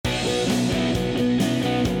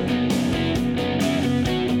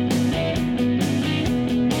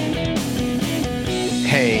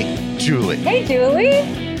Julie. Hey,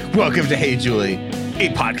 Julie. Welcome to Hey Julie,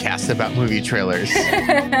 a podcast about movie trailers.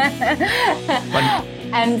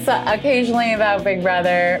 And so occasionally about Big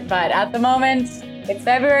Brother, but at the moment, it's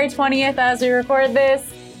February 20th as we record this.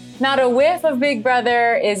 Not a whiff of Big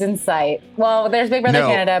Brother is in sight. Well, there's Big Brother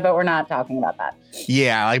Canada, but we're not talking about that.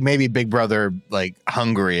 Yeah, like maybe Big Brother like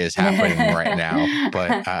Hungary is happening right now,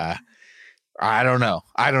 but I don't know.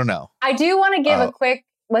 I do want to give a quick,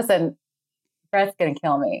 listen, Brett's going to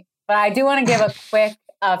kill me, but I do want to give a quick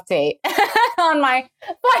update on my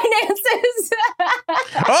finances.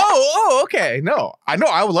 Okay. No,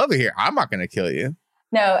 I would love to hear. I'm not going to kill you.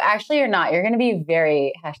 No, actually, you're not. You're going to be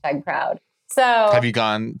very #proud. So, have you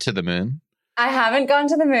gone to the moon? I haven't gone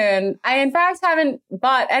to the moon. I, in fact, haven't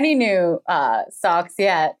bought any new socks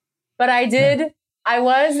yet. But I did. I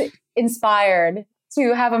was inspired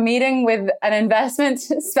to have a meeting with an investment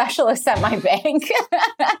specialist at my bank.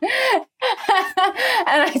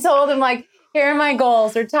 And I told him, like, here are my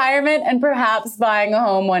goals: retirement and perhaps buying a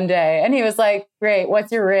home one day. And he was like, great.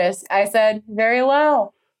 What's your risk? I said, very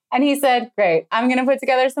low. And he said, great, I'm going to put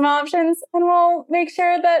together some options and we'll make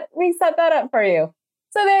sure that we set that up for you.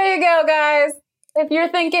 So there you go, guys. If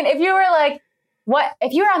you were like, what,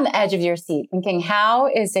 if you were on the edge of your seat thinking, how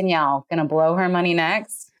is Danielle going to blow her money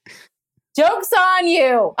next? Joke's on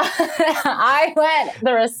you. I went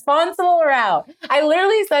the responsible route. I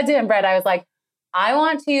literally said to him, Brett, I was like, I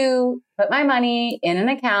want to put my money in an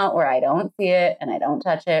account where I don't see it and I don't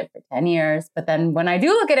touch it for 10 years. But then when I do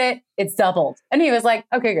look at it, it's doubled. And he was like,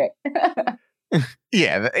 okay, great.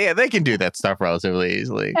 Yeah, they can do that stuff relatively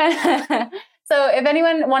easily. So if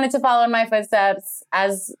anyone wanted to follow in my footsteps,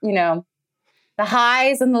 as you know, the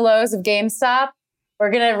highs and the lows of GameStop,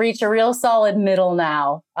 we're going to reach a real solid middle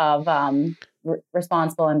now of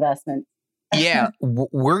responsible investment. Yeah,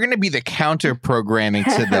 we're going to be the counter programming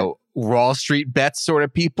to the Wall Street Bets sort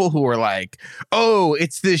of people who are like, oh,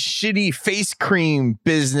 it's this shitty face cream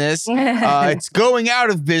business. It's going out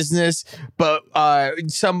of business, but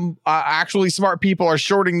some actually smart people are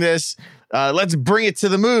shorting this. Let's bring it to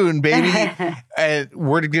the moon, baby.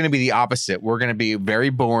 We're going to be the opposite. We're going to be very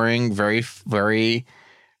boring, very, very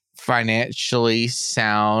financially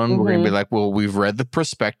sound. We're going to be like, well, we've read the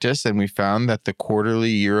prospectus and we found that the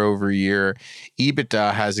quarterly year-over-year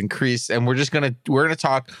EBITDA has increased, and we're going to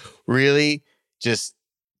talk really just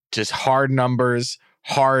hard numbers,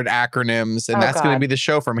 hard acronyms, and that's going to be the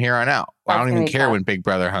show from here on out. I don't even care when Big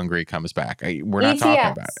Brother Hungary comes back. We're not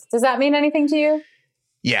talking about it. Does that mean anything to you?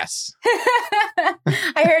 Yes.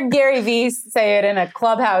 I heard Gary Vee say it in a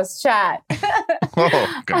Clubhouse chat.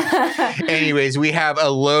 Oh, God. Anyways, we have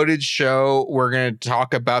a loaded show. We're going to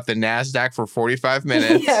talk about the NASDAQ for 45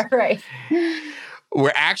 minutes. Yeah, right.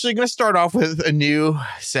 We're actually going to start off with a new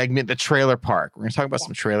segment, the Trailer Park. We're going to talk about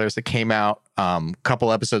some trailers that came out, a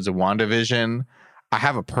couple episodes of WandaVision. I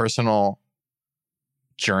have a personal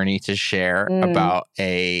journey to share about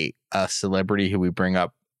a celebrity who we bring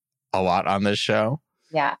up a lot on this show.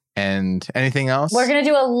 Yeah. And anything else? We're going to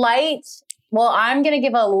do I'm going to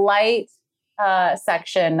give a light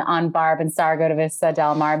section on Barb and Star Go to Vista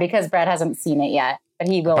Del Mar because Brett hasn't seen it yet, but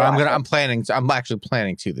he will. I'm actually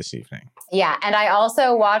planning to this evening. Yeah. And I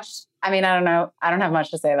also watched, I don't know, I don't have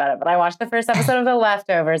much to say about it, but I watched the first episode of The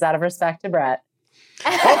Leftovers out of respect to Brett.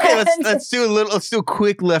 Okay, let's do a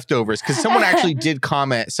quick leftovers, because someone actually did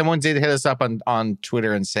comment. Someone did hit us up on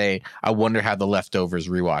Twitter and say, I wonder how the Leftovers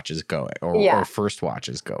rewatch is going or first watch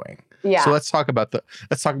is going. Yeah. So let's talk about a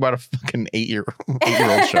fucking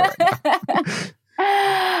 8-year-old show right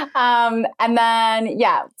now. And then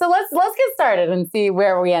so let's get started and see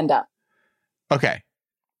where we end up. Okay,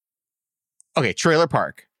 Trailer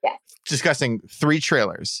Park. Yeah. Discussing 3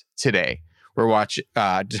 trailers today. We're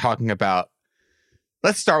talking about.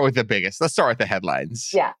 Let's start with the biggest. Let's start with the headlines.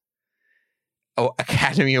 Yeah. Oh,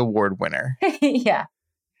 Academy Award winner. Yeah.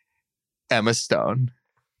 Emma Stone.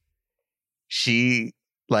 She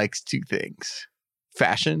likes 2 things: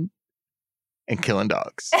 fashion and killing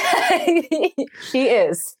dogs. She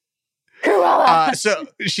is Cruella. So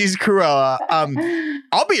she's Cruella.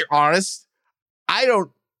 I'll be honest.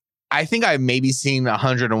 I think I've maybe seen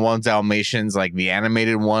 101 Dalmatians, like the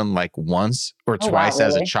animated one, like once or twice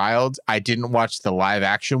as a child. I didn't watch the live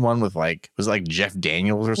action one with was like Jeff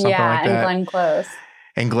Daniels or something like that. Yeah, and Glenn Close.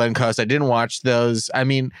 And Glenn Close. I didn't watch those.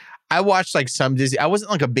 I watched like some Disney. I wasn't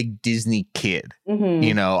like a big Disney kid,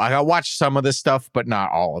 you know. Like I watched some of the stuff, but not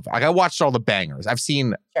all of it. Like I watched all the bangers. I've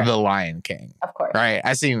seen The Lion King, of course. Right?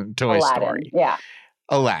 I've seen Toy Story. Yeah.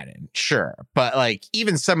 Aladdin, sure, but like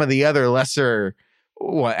even some of the other lesser.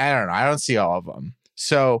 Well, I don't know. I don't see all of them.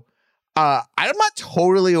 So I'm not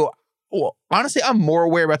totally well, honestly, I'm more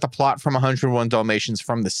aware about the plot from 101 Dalmatians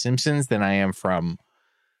from The Simpsons than I am from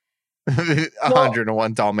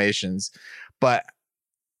 101 Dalmatians. But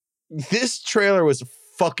this trailer was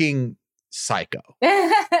fucking psycho.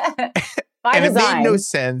 By and design. It made no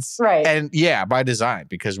sense. Right. And yeah, by design,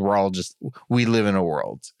 because we live in a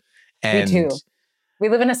world. And we do. We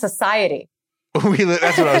live in a society.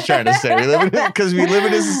 That's what I was trying to say. We live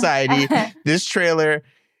in a society. This trailer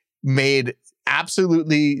made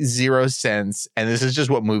absolutely zero sense. And this is just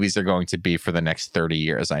what movies are going to be for the next 30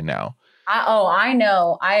 years, I know. I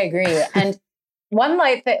know. I agree. And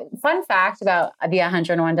fun fact about the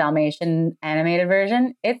 101 Dalmatian animated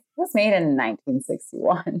version, it was made in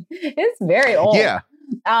 1961. It's very old. Yeah.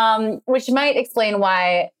 Which might explain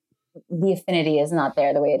why the affinity is not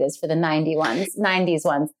there the way it is for the 90s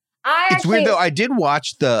ones. It's weird though. I did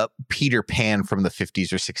watch the Peter Pan from the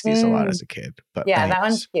 50s or 60s a lot as a kid. But yeah, that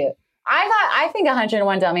one's cute. I think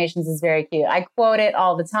 101 Dalmatians is very cute. I quote it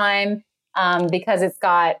all the time because it's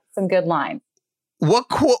got some good lines. What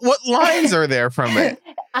lines are there from it?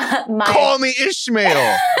 Call me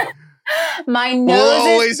Ishmael. My nose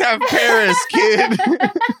we'll always have Paris, kid.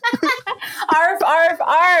 Arf, arf,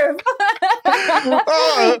 arf.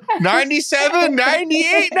 97,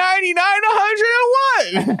 98, 99,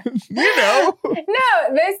 101. You know.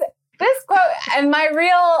 No, this quote, and my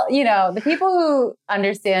real, the people who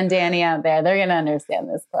understand Danny out there, they're going to understand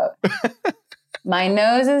this quote. My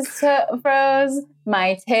nose is froze.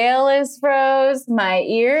 My tail is froze. My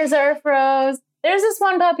ears are froze. There's this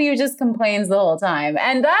one puppy who just complains the whole time.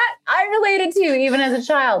 And that I related to even as a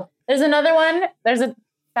child. There's another one. There's a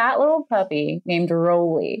fat little puppy named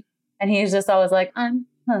Rolly. And he's just always like, I'm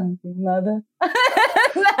hungry, mother.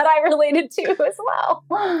 That I related to as well.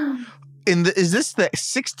 Is this the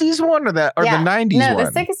 60s one or the 90s one? No,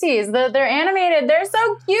 the 60s. They're animated. They're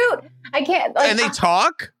so cute. I can't. And they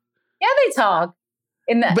talk? Yeah, they talk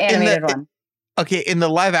in the animated one. Okay, in the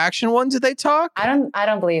live action one, did they talk? I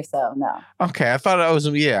don't believe so. No. Okay, I thought it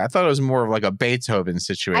was more of like a Beethoven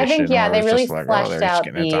situation. I think they really fleshed out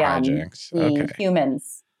the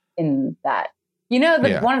humans in that.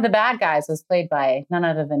 One of the bad guys was played by none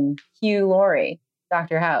other than Hugh Laurie,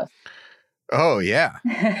 Dr. House. Oh yeah.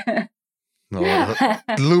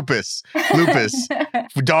 Lupus.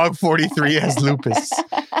 Dog 43 has lupus.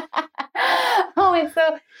 Oh,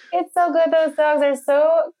 it's so good. Those dogs are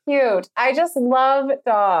so cute. I just love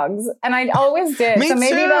dogs, and I always did. Me so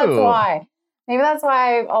maybe too. that's why. Maybe that's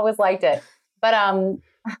why I always liked it. But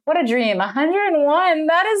what a dream! 101.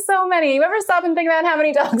 That is so many. You ever stop and think about how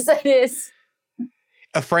many dogs that is?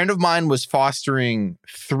 A friend of mine was fostering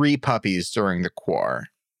 3 puppies during the quar,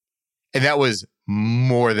 and that was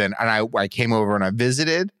more than. And I came over and I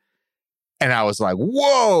visited, and I was like,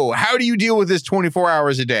 "Whoa! How do you deal with this 24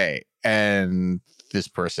 hours a day?" And this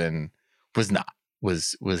person was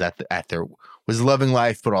loving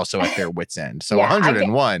life, but also at their wits' end. So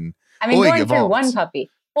 101. Going through one puppy.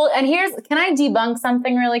 Well, and can I debunk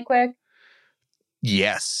something really quick?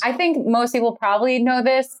 Yes. I think most people probably know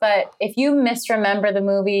this, but if you misremember the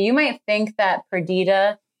movie, you might think that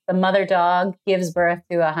Perdita, the mother dog, gives birth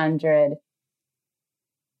to 100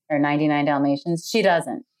 or 99 Dalmatians. She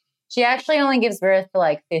doesn't. She actually only gives birth to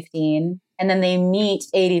like 15. And then they meet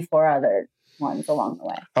 84 other ones along the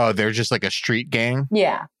way. Oh, they're just like a street gang?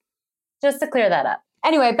 Yeah. Just to clear that up.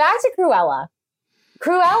 Anyway, back to Cruella.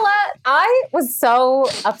 I was so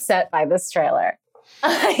upset by this trailer.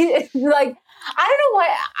 I don't know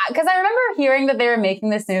why, because I remember hearing that they were making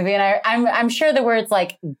this movie, and I'm sure the words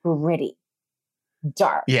like gritty,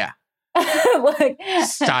 dark. Yeah. like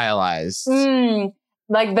stylized.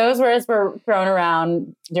 Like those words were thrown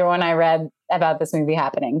around when I read about this movie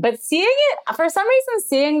happening. But for some reason,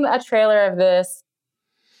 seeing a trailer of this,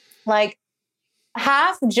 like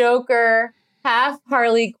half Joker, half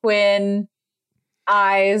Harley Quinn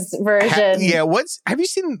eyes version. Have you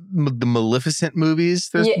seen the Maleficent movies?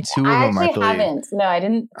 There's 2 of them, I believe. Haven't. No, I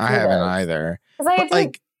didn't. I haven't either.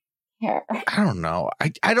 Care. I don't know.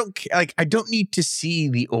 I don't like. I don't need to see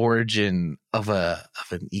the origin of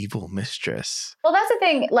an evil mistress. Well, that's the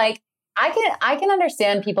thing. Like, I can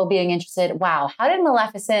understand people being interested. Wow, how did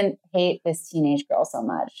Maleficent hate this teenage girl so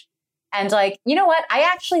much? And like, you know what? I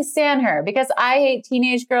actually stan her because I hate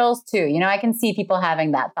teenage girls too. I can see people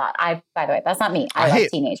having that thought. By the way, that's not me. I love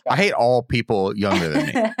teenage girls. I hate all people younger than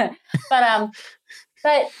me.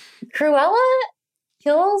 But Cruella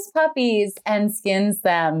kills puppies and skins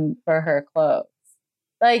them for her clothes.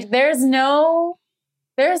 Like there's no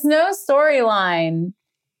storyline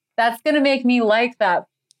that's going to make me like that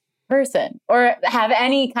person or have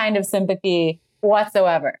any kind of sympathy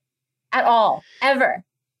whatsoever at all, ever.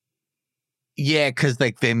 Yeah, because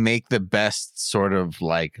like they make the best sort of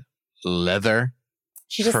like leather.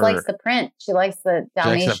 She just likes the print. She likes the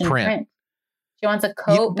Dalmatian print. She wants a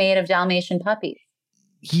coat made of Dalmatian puppies.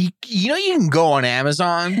 You can go on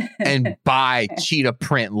Amazon and buy cheetah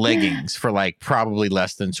print leggings for like probably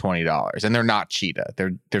less than $20, and they're not cheetah.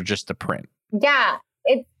 They're just the print. Yeah,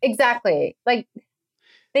 exactly. Like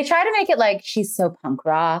they try to make it like she's so punk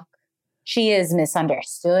rock. She is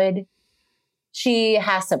misunderstood. She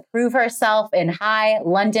has to prove herself in high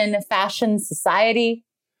London fashion society.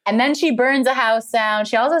 And then she burns a house down.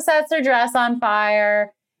 She also sets her dress on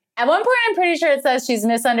fire. At one point, I'm pretty sure it says she's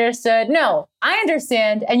misunderstood. No, I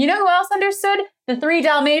understand. And you know who else understood? The 3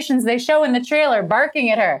 Dalmatians they show in the trailer barking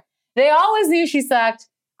at her. They always knew she sucked.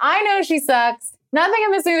 I know she sucks. Nothing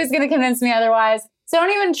in this movie is going to convince me otherwise. So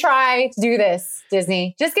don't even try to do this,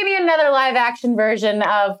 Disney. Just give me another live action version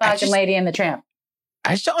of fucking Lady and the Tramp.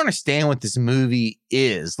 I just don't understand what this movie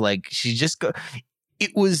is. Like,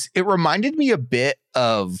 it reminded me a bit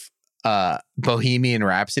of Bohemian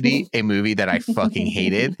Rhapsody, a movie that I fucking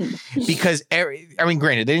hated because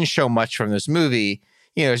granted, they didn't show much from this movie.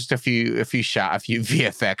 You know, just a few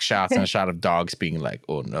VFX shots and a shot of dogs being like,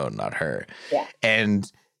 "Oh no, not her." Yeah.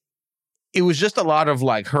 And it was just a lot of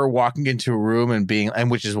like her walking into a room and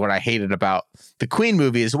which is what I hated about the Queen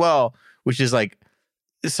movie as well, which is like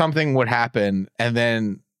something would happen and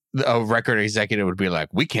then a record executive would be like,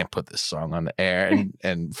 "We can't put this song on the air,"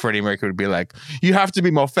 and Freddie Mercury would be like, "You have to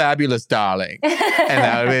be more fabulous, darling,"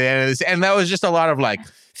 and that was just a lot of like,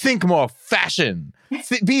 think more fashion,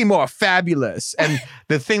 be more fabulous. And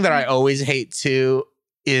the thing that I always hate too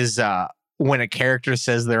is when a character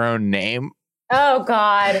says their own name. Oh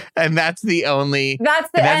God! And that's the end line.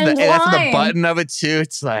 That's the button of it too.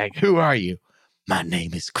 It's like, "Who are you?" "My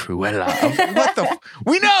name is Cruella." What the?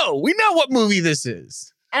 We know what movie this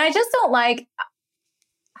is. And I just don't like,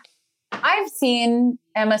 I've seen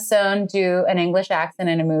Emma Stone do an English accent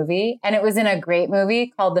in a movie, and it was in a great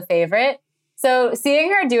movie called The Favorite. So seeing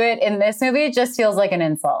her do it in this movie just feels like an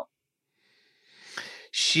insult.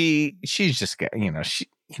 She's just,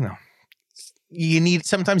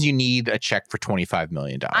 sometimes you need a check for $25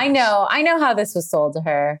 million. I know how this was sold to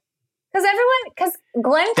her. Because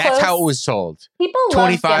Glenn Close. That's how it was sold. People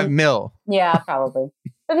 25 mil. Yeah, probably.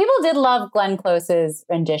 But people did love Glenn Close's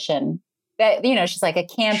rendition. That, she's like a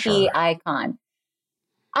campy icon.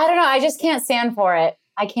 I don't know. I just can't stand for it.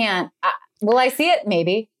 I can't. Will I see it?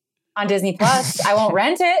 Maybe on Disney Plus. I won't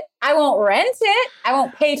rent it. I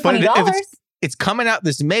won't pay $20. It's coming out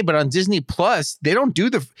this May, but on Disney Plus, they don't do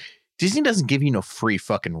Disney doesn't give you no free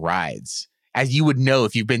fucking rides. As you would know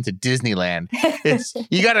if you've been to Disneyland,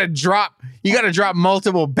 you gotta drop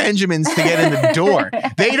multiple Benjamins to get in the door.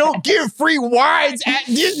 They don't give free rides at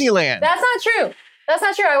Disneyland. That's not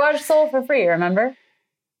true. I watched Soul for free. Remember?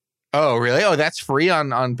 Oh, really? Oh, that's free on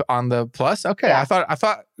the Plus. Okay, yeah. I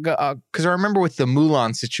thought because I remember with the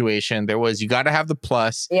Mulan situation, there was you got to have the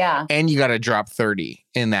Plus, and you got to drop 30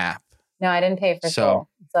 in the app. No, I didn't pay for Soul,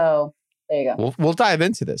 so there you go. We'll dive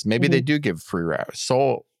into this. Maybe they do give free rides.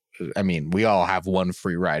 Soul. I mean, we all have one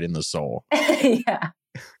free ride in the Soul. Yeah.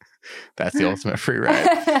 That's the ultimate free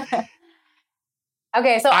ride.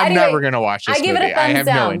 Okay, so I'm never going to watch this movie. I have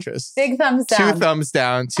no interest. Big thumbs down.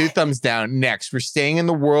 2 thumbs down. Next, we're staying in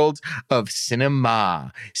the world of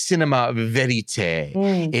cinema verite,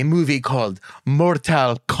 a movie called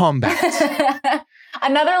Mortal Kombat.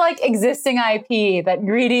 Another existing IP that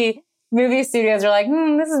greedy movie studios are like,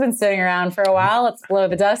 this has been sitting around for a while. Let's blow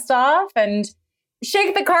the dust off and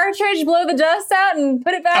shake the cartridge, blow the dust out, and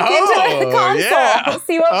put it back into the console. Yeah.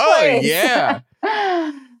 See what plays. Yeah.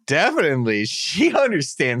 Definitely. She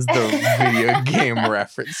understands the video game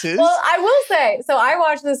references. Well, I will say, so I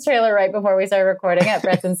watched this trailer right before we started recording at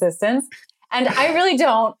Brett's insistence, and I really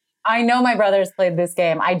don't. I know my brothers played this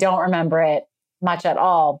game. I don't remember it much at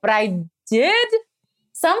all, but I did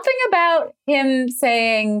something about him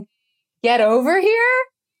saying, "Get over here."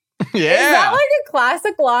 Yeah. Is that a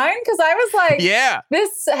classic line? Because I was like, yeah,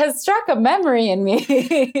 this has struck a memory in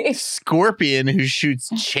me. Scorpion, who shoots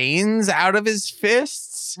chains out of his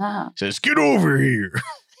fists, says, "Get over here."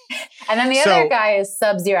 And then the other guy is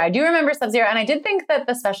Sub-Zero. I do remember Sub-Zero, and I did think that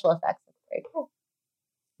the special effects were very cool.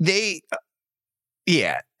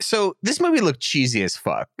 So this movie looked cheesy as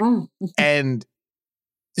fuck. And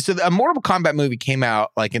so a Mortal Kombat movie came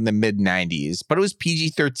out in the mid 90s, but it was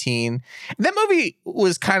PG-13. That movie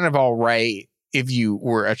was kind of all right if you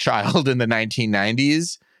were a child in the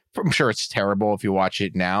 1990s. I'm sure it's terrible if you watch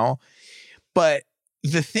it now. But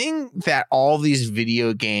the thing that all these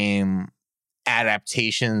video game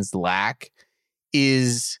adaptations lack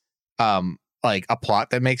is a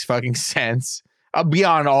plot that makes fucking sense,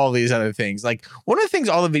 beyond all these other things. Like one of the things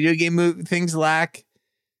all the video game things lack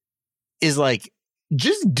is like,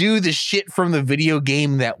 just do the shit from the video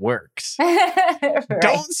game that works. Right.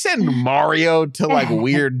 Don't send Mario to like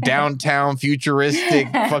weird downtown futuristic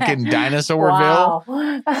fucking Dinosaurville.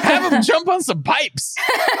 Wow. Have him jump on some pipes.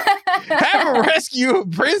 Have him rescue a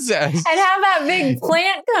princess. And have that big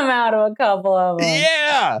plant come out of a couple of them.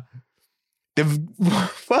 Yeah. The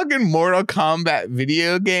fucking Mortal Kombat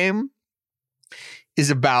video game is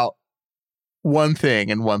about one thing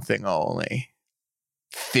and one thing only.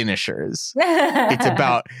 Finishers. It's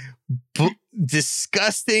about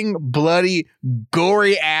disgusting, bloody,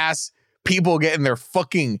 gory ass people getting their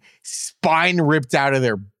fucking spine ripped out of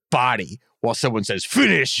their body while someone says,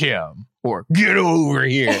 finish him or get over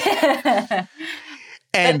here.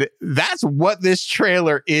 And that's what this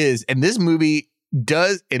trailer is. And this movie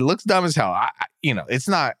it looks dumb as hell. It's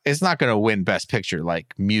not going to win Best Picture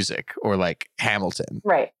like Music or like Hamilton.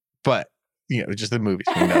 Right. But just the movies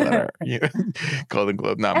we know that are Golden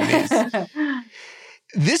Globe nominees.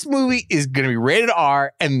 This movie is going to be rated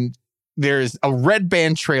R, and there's a red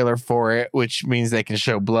band trailer for it, which means they can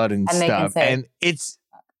show blood and stuff. And it's,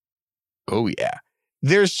 oh yeah,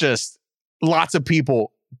 there's just lots of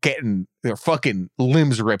people getting their fucking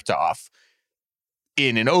limbs ripped off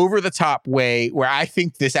in an over-the-top way where I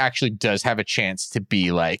think this actually does have a chance to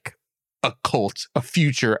be like a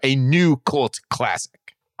new cult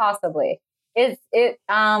classic. Possibly. It looked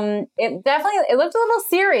a little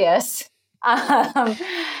serious.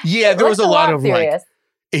 Yeah, there was a lot of serious.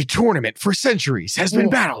 Like a tournament for centuries has been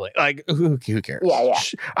battling. Like who cares? Yeah.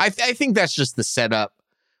 I think that's just the setup.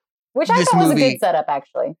 Which I thought was a good setup,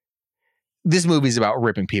 actually. This movie's about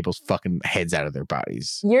ripping people's fucking heads out of their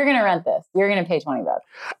bodies. You're gonna rent this. You're gonna pay $20.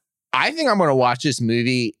 I think I'm gonna watch this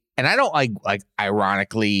movie, and I don't like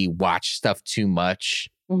ironically watch stuff too much.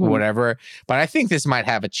 Whatever, but I think this might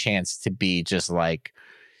have a chance to be just like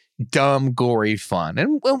dumb, gory fun.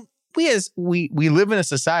 And well, we live in a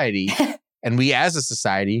society, and we as a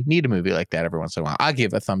society need a movie like that every once in a while. I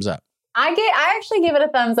give it a thumbs up. I actually give it a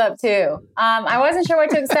thumbs up too. I wasn't sure what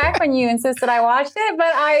to expect when you insisted I watched it,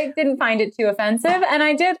 but I didn't find it too offensive, and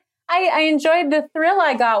I enjoyed the thrill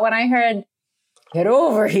I got when I heard "Get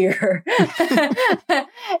over here."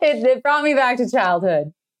 It brought me back to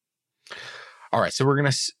childhood. All right, so we're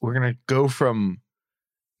gonna go from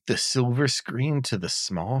the silver screen to the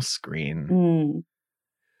small screen.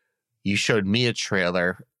 You showed me a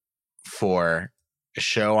trailer for a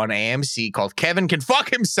show on AMC called Kevin Can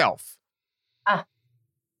Fuck Himself.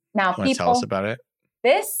 Now, people, tell us about it.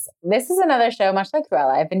 This is another show, much like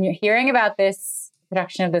Cruella. I've been hearing about this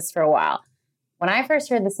production of this for a while. When I first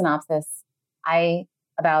heard the synopsis,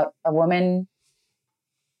 about a woman.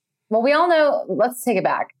 Well, we all know. Let's take it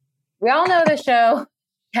back. We all know the show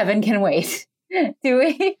Kevin Can Wait, do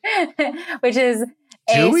we? Which is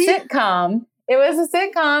a sitcom. It was a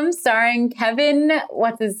sitcom starring Kevin.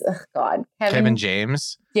 Kevin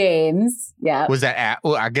James. James, yeah. Was that?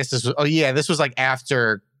 I guess this was. Oh yeah, this was like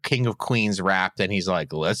after King of Queens wrapped, and he's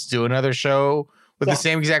like, "Let's do another show with the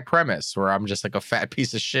same exact premise, where I'm just like a fat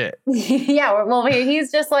piece of shit." Yeah, well,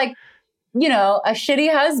 he's just like, a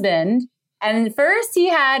shitty husband. And first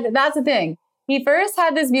that's the thing. He first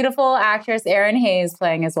had this beautiful actress, Erin Hayes,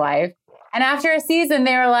 playing his wife. And after a season,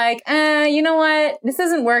 they were like, you know what? This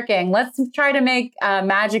isn't working. Let's try to make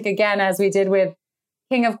magic again, as we did with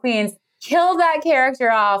King of Queens. Kill that character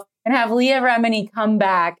off and have Leah Remini come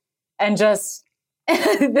back and just,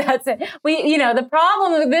 that's it. The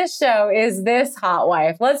problem with this show is this hot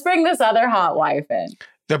wife. Let's bring this other hot wife in.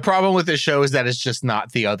 The problem with this show is that it's just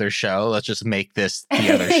not the other show. Let's just make this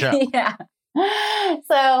the other show. Yeah.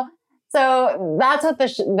 So that's what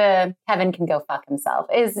the Kevin Can Go Fuck Himself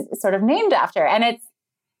is sort of named after. And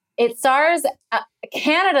it stars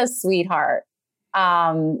Canada's sweetheart.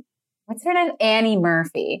 What's her name? Annie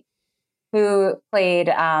Murphy, who played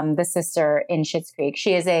the sister in Schitt's Creek.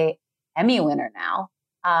 She is a Emmy winner now.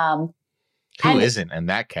 Who isn't in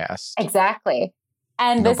that cast? Exactly.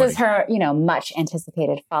 And Nobody. This is her, much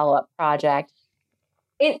anticipated follow-up project.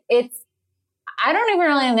 It's I don't even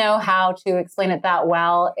really know how to explain it that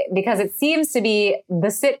well, because it seems to be the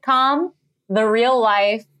sitcom, the real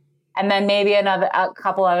life, and then maybe a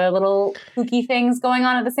couple other little kooky things going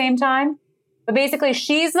on at the same time. But basically,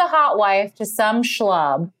 she's the hot wife to some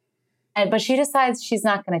schlub, but she decides she's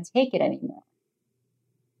not going to take it anymore.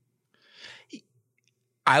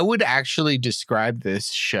 I would actually describe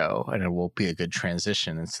this show, and it will be a good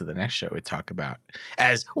transition into the next show we talk about,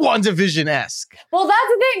 as WandaVision-esque. Well, that's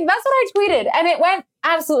the thing. That's what I tweeted, and it went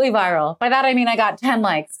absolutely viral. By that, I mean I got 10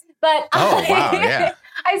 likes. But wow, yeah.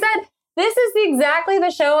 I said, this is exactly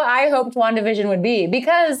the show I hoped WandaVision would be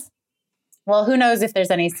because, well, who knows if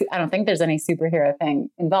there's any, I don't think there's any superhero thing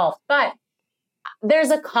involved, but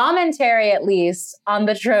there's a commentary at least on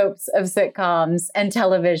the tropes of sitcoms and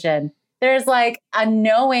television. There's like a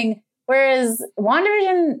knowing, whereas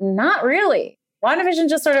WandaVision, not really. WandaVision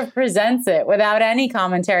just sort of presents it without any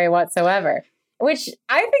commentary whatsoever, which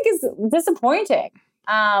I think is disappointing.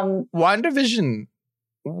 WandaVision,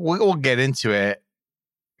 we'll get into it,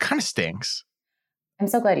 kind of stinks. I'm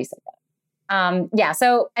so glad you said that. Yeah.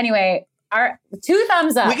 So anyway, our 2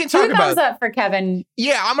 thumbs up. We can talk two thumbs up for Kevin.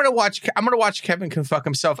 Yeah, I'm gonna watch Kevin Can Fuck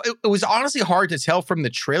Himself. It was honestly hard to tell from the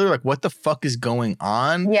trailer, like what the fuck is going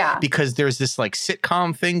on. Yeah, because there's this like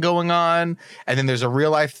sitcom thing going on, and then there's a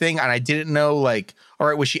real life thing, and I didn't know like, all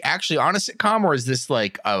right, was she actually on a sitcom or is this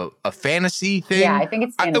like a fantasy thing? Yeah, I think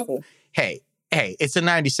it's fantasy. Hey, it's a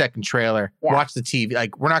 90-second trailer. Yeah. Watch the TV.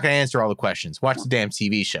 Like, we're not gonna answer all the questions. Watch the damn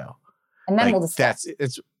TV show, and then we'll discuss.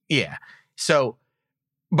 Yeah. So.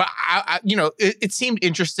 But I it seemed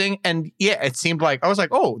interesting, and yeah, it seemed like I was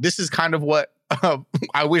like, oh, this is kind of what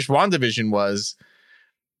I wish WandaVision was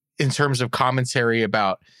in terms of commentary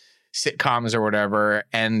about sitcoms or whatever.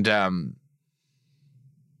 And I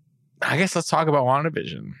guess let's talk about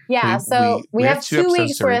WandaVision. Yeah, we have 2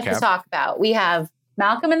 weeks worth to talk about. We have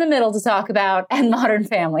Malcolm in the Middle to talk about, and Modern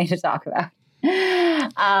Family to talk about.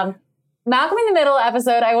 Malcolm in the Middle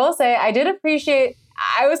episode, I will say, I did appreciate.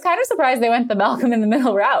 I was kind of surprised they went the Malcolm in the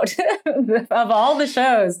Middle route of all the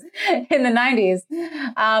shows in the 90s.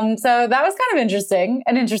 So that was kind of interesting,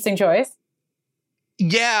 an interesting choice.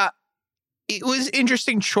 Yeah, it was an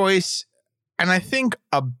interesting choice. And I think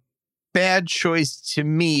a bad choice to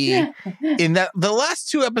me in that the last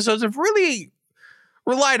 2 episodes have really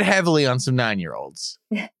relied heavily on some 9-year-olds.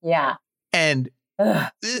 Yeah. And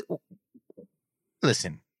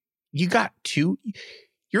listen, you got 2...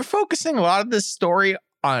 You're focusing a lot of this story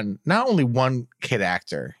on not only one kid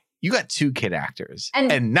actor, you got 2 kid actors,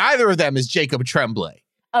 and neither of them is Jacob Tremblay.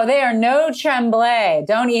 Oh, they are no Tremblay.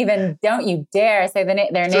 Don't you dare say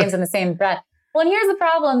their names in the same breath. Well, and here's the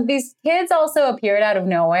problem. These kids also appeared out of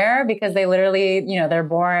nowhere because they literally, they're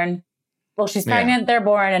born. Well, she's pregnant, they're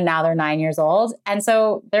born, and now they're 9 years old. And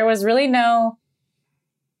so there was really no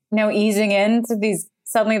easing into these.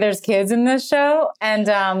 Suddenly there's kids in this show.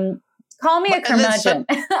 And, call me a curmudgeon.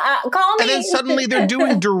 Call me. And then suddenly they're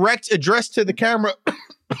doing direct address to the camera.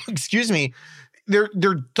 Excuse me. They're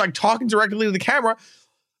like talking directly to the camera.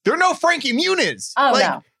 They're no Frankie Muniz. Oh,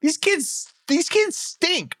 no. These kids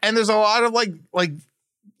stink. And there's a lot of like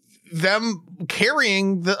them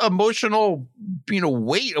carrying the emotional,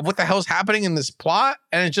 weight of what the hell's happening in this plot.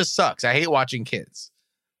 And it just sucks. I hate watching kids.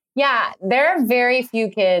 Yeah. There are very few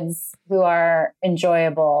kids who are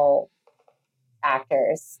enjoyable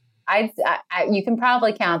actors. You can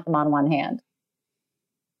probably count them on one hand.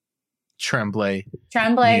 Tremblay,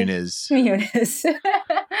 Muniz,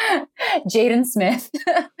 Jaden Smith.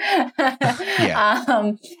 Yeah,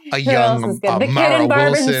 a young the kid in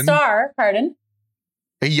Barb and Star. Pardon.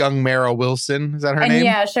 A young Mara Wilson. Is that her name?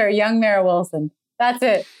 Yeah, sure, young Mara Wilson. That's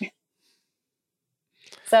it.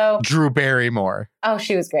 So Drew Barrymore. Oh,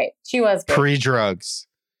 she was great. She was great. Pre-drugs.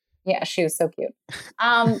 Yeah, she was so cute.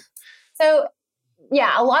 So.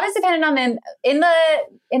 Yeah, a lot is dependent on in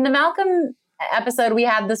the Malcolm episode. We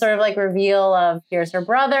had the sort of like reveal of here's her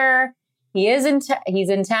brother. He's in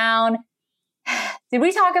town. Did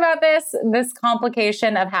we talk about this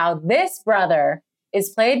complication of how this brother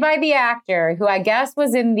is played by the actor who I guess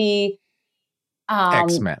was in the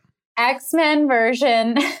X-Men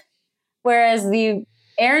version, whereas the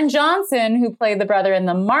Aaron Johnson who played the brother in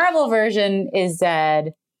the Marvel version is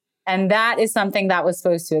dead, and that is something that was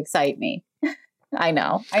supposed to excite me. I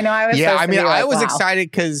know. I was. Yeah, I was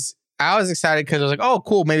excited because I was like, oh,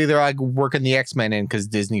 cool. Maybe they're like working the X-Men in because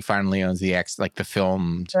Disney finally owns the the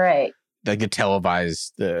film, right? They could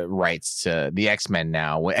televise the rights to the X-Men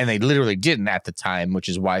now, and they literally didn't at the time, which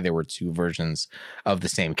is why there were 2 versions of the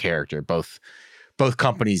same character. Both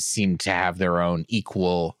companies seem to have their own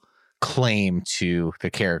equal claim to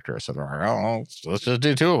the character, so they're like, oh, let's just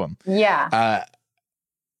do 2 of them. Yeah.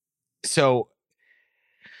 So.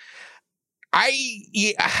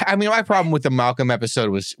 My problem with the Malcolm episode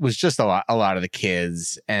was just a lot of the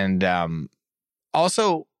kids, and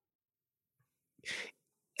also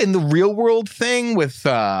in the real world thing with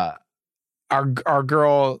our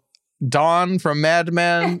girl Dawn from Mad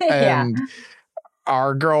Men and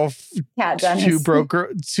our girl Two Broke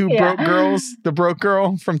Girls, the broke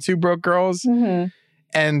girl from Two Broke Girls,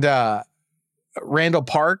 and Randall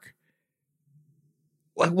Park.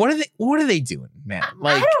 like, what are they doing, man?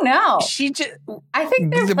 Like, I don't know. I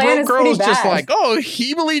think their plan is pretty bad. Just like, oh,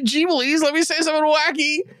 heebly jeeblies, let me say something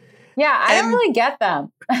wacky. Yeah, I don't really get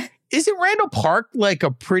them. Isn't Randall Park like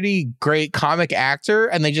a pretty great comic actor?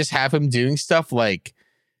 And they just have him doing stuff like,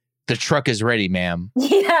 the truck is ready, ma'am.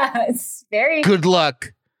 Yeah, it's very... Good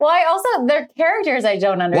luck. Well, their characters I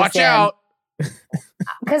don't understand. Watch out.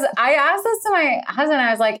 Because I asked this to my husband.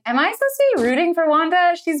 I was like, am I supposed to be rooting for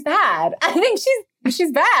Wanda? She's bad. I think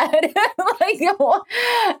she's bad. Like,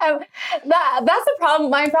 that's the problem.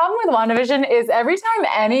 My problem with WandaVision is every time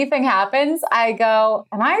anything happens, I go,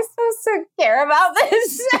 am I supposed to care about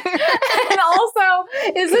this? And also,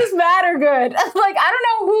 is this bad or good? Like,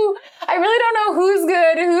 I really don't know who's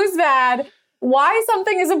good, who's bad, why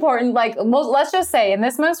something is important. Like, let's just say in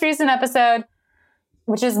this most recent episode,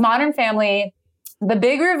 which is Modern Family, the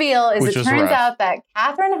big reveal is it turns out that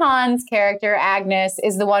Catherine Hahn's character, Agnes,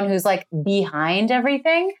 is the one who's like behind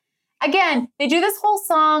everything. Again, they do this whole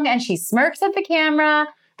song and she smirks at the camera.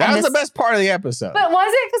 That was the best part of the episode. But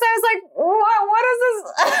was it? Because I was like, what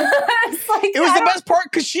is this? Like, it was the best part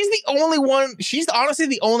because she's the only one. She's honestly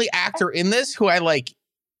the only actor in this who I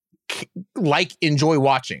enjoy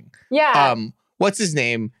watching. Yeah. What's his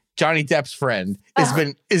name? Johnny Depp's friend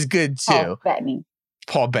is good too.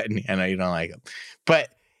 Paul Bettany. I know you don't like him, but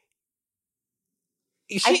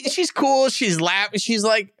she's cool. She's laughing. She's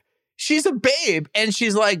like, she's a babe, and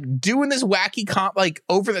she's like doing this wacky like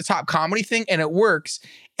over the top comedy thing, and it works.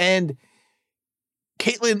 And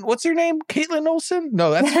Caitlin, what's her name? Caitlin Olsen?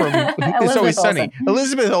 No, that's from It's Always Sunny.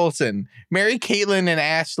 Elizabeth Olsen. Mary Caitlin and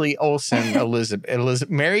Ashley Olsen. Elizabeth.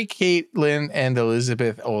 Mary Caitlin and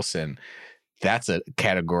Elizabeth Olsen. That's a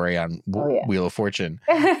category on Wheel of Fortune.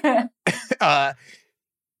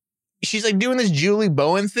 She's like doing this Julie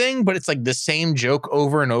Bowen thing, but it's like the same joke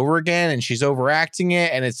over and over again, and she's overacting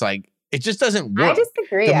it, and it's like it just doesn't work. I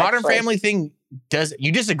disagree. The Modern Family thing does.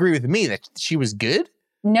 You disagree with me that she was good?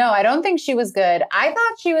 No, I don't think she was good. I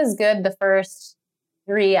thought she was good the first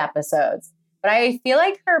 3 episodes, but I feel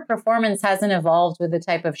like her performance hasn't evolved with the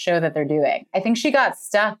type of show that they're doing. I think she got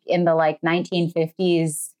stuck in the like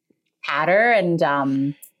 1950s pattern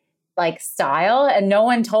and like style, and no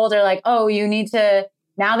one told her like, oh, you need to.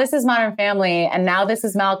 Now this is Modern Family, and now this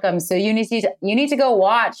is Malcolm. So you need to go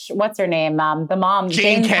watch what's her name, the mom,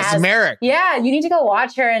 Jane Kaczmarek. Yeah, you need to go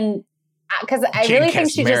watch her, and because I really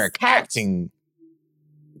think she just kept acting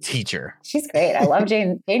teacher. She's great. I love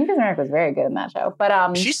Jane. Jane Kaczmarek was very good in that show.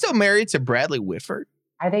 But she's still married to Bradley Whitford.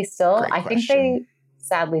 Are they still? I think they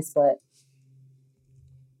sadly split.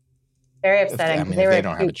 Very upsetting. They were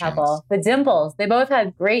a cute couple. The dimples. They both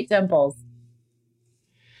had great dimples.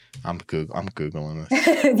 I'm Googling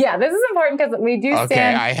this. Yeah, this is important because we do stand. Okay,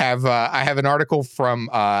 I have an article from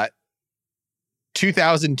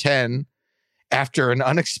 2010. After an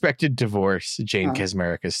unexpected divorce, Jane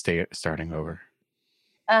Kaczmarek is starting over.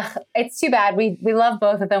 It's too bad. We love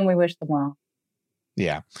both of them. We wish them well.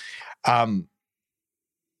 Yeah. I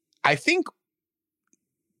think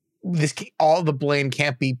all the blame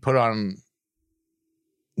can't be put on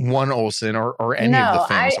one Olsen or any of the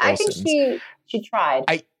famous Olsens. I think she tried.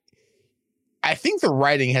 I think the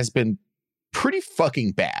writing has been pretty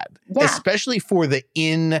fucking bad, especially for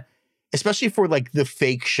like the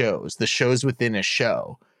fake shows, the shows within a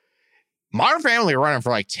show. Modern Family running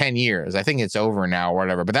for like 10 years. I think it's over now or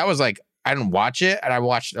whatever. But that was like, I didn't watch it, and I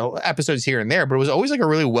watched episodes here and there, but it was always like a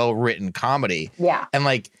really well-written comedy. Yeah. And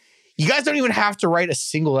like, you guys don't even have to write a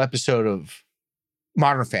single episode of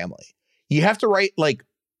Modern Family. You have to write like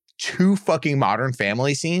 2 fucking Modern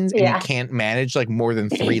Family scenes, and you can't manage like more than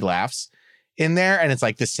 3 laughs in there. And it's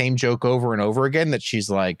like the same joke over and over again that she's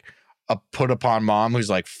like a put upon mom who's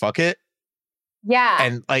like, fuck it. Yeah.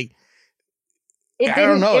 And like, I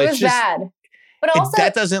don't know. It was just bad. But also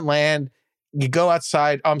that doesn't land. You go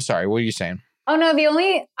outside. Oh, I'm sorry. What are you saying? Oh no, I feel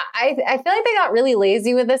like they got really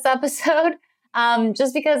lazy with this episode.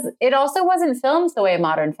 Just because it also wasn't filmed the way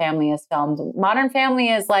Modern Family is filmed. Modern Family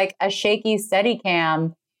is like a shaky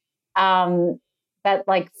Steadicam that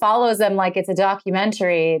like follows them like it's a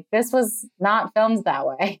documentary. This was not filmed that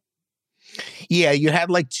way. Yeah, you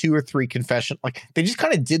had like 2 or 3 confessions. Like they just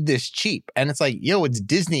kind of did this cheap, and it's like, yo, it's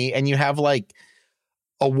Disney, and you have like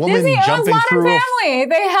a woman Disney jumping owns through. Modern Family.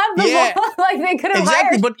 They have the like they could have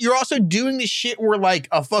hired. But you're also doing this shit where like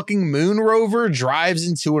a fucking moon rover drives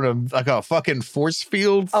into like a fucking force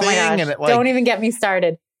field thing. Oh my gosh. And it, like, don't even get me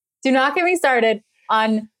started. Do not get me started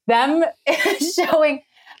on them showing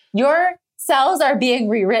your cells are being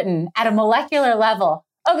rewritten at a molecular level.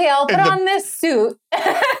 Okay, I'll put on this suit. I'll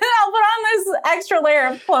put on this extra layer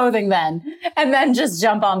of clothing then, and then just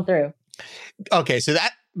jump on through. Okay, so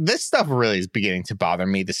this stuff really is beginning to bother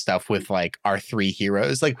me. The stuff with like our three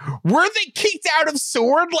heroes, like, were they kicked out of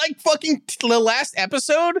Sword like fucking the last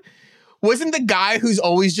episode? Wasn't the guy who's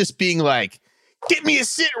always just being like, get me a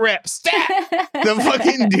sit rep, stat, the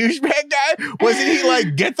fucking douchebag guy? Wasn't he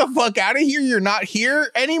like, get the fuck out of here? You're not here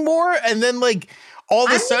anymore. And then like all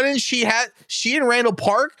of a sudden she and Randall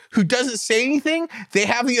Park, who doesn't say anything, they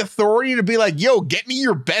have the authority to be like, yo, get me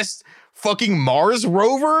your best fucking Mars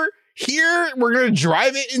rover here. We're going to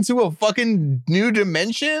drive it into a fucking new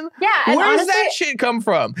dimension. Yeah. Where does that shit come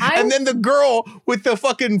from? And then the girl with the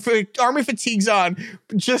fucking army fatigues on,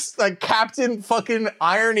 just like Captain fucking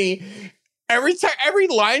Irony. Every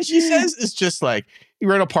line she says is just like,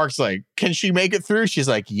 Randall Park's like, can she make it through? She's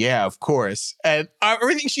like, yeah, of course. And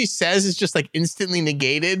everything she says is just like instantly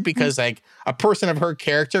negated because like a person of her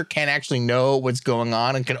character can't actually know what's going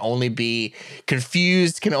on and can only be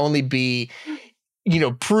confused, can only be,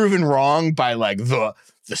 proven wrong by like the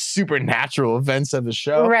supernatural events of the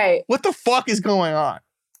show. Right. What the fuck is going on?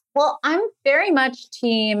 Well, I'm very much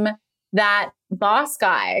team that boss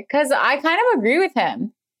guy because I kind of agree with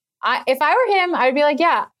him. If I were him, I'd be like,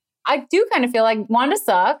 yeah, I do kind of feel like Wanda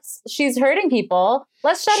sucks. She's hurting people.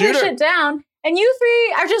 Let's shut her shit down. And you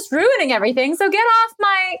three are just ruining everything. So get off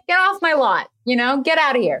my lot. Get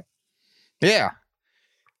out of here. Yeah.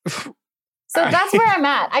 So that's where I'm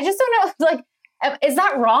at. I just don't know. Like, is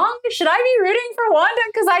that wrong? Should I be rooting for Wanda?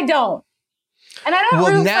 Because I don't. And I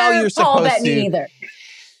don't root for Paul Bettany either.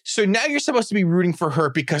 So now you're supposed to be rooting for her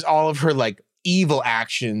because all of her like evil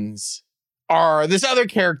actions are this other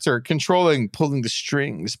character pulling the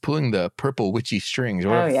strings, pulling the purple witchy strings,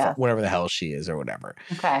 or whatever the hell she is or whatever.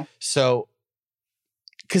 Okay. So,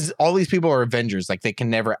 because all these people are Avengers, like they can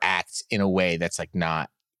never act in a way that's like not,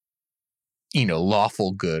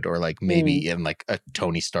 lawful good or like maybe in like a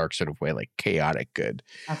Tony Stark sort of way, like chaotic good.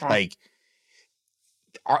 Okay.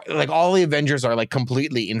 Like all the Avengers are like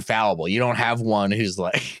completely infallible. You don't have one who's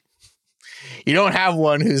like,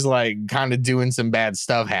 kind of doing some bad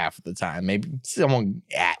stuff half of the time. Maybe someone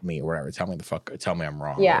at me or whatever. Tell me I'm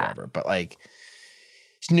wrong or whatever. But like,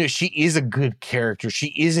 she is a good character.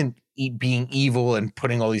 She isn't being evil and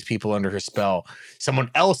putting all these people under her spell. Someone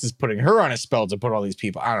else is putting her on a spell to put all these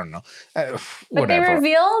people. I don't know. But they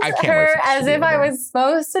revealed her as if I was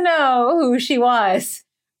supposed to know who she was.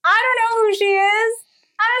 I don't know who she is.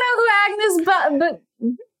 I don't know who Agnes,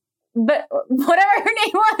 but whatever her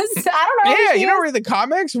name was, I don't know. Yeah, you don't read the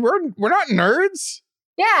comics. We're not nerds.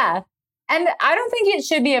 Yeah. And I don't think it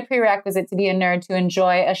should be a prerequisite to be a nerd to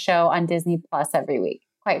enjoy a show on Disney Plus every week,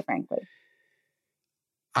 quite frankly.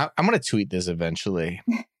 I'm going to tweet this eventually.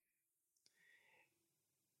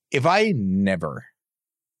 If I never,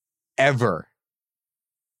 ever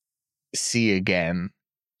see again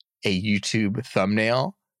a YouTube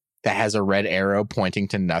thumbnail that has a red arrow pointing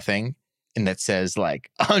to nothing and that says like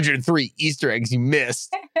 103 Easter eggs you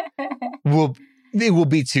missed, it will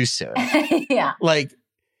be too soon. Yeah. Like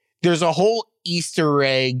there's a whole Easter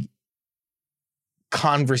egg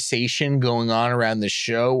conversation going on around the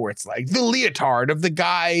show where it's like the leotard of the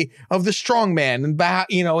guy of the strongman and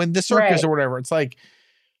in the circus or whatever. It's like,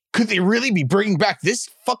 could they really be bringing back this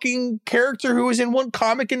fucking character who was in one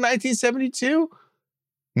comic in 1972?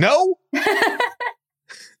 No.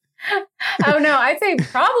 Oh no, I'd say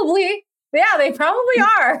probably. Yeah, they probably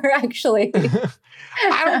are actually.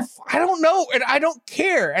 I don't know, and I don't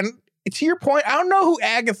care. And to your point, I don't know who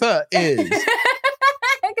Agatha is.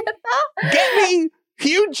 Agatha? Get me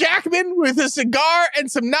Hugh Jackman with a cigar and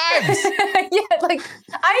some knives. Yeah, like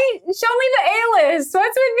show me the A-list.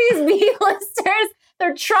 What's with these B-listers?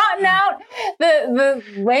 They're trotting out the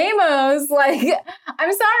lamos. Like,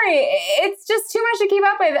 I'm sorry, it's just too much to keep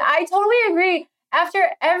up with. I totally agree. After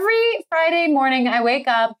every Friday morning, I wake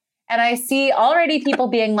up and I see already people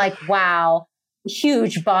being like, wow,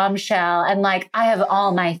 huge bombshell. And like, I have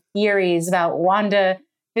all my theories about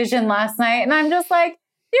WandaVision last night. And I'm just like,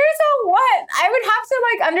 theories on what? I would have to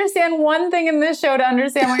like understand one thing in this show to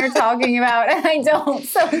understand what you're talking about. And I don't.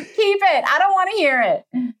 So keep it. I don't want to hear it.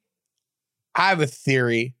 I have a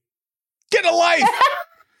theory. Get a life.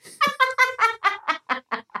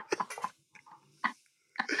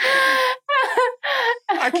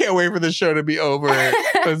 I can't wait for the show to be over. I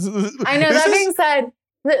know. That being said,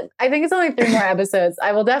 I think it's only 3 more episodes.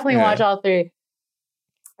 I will definitely watch all 3.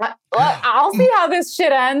 I'll see how this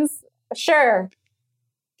shit ends. Sure.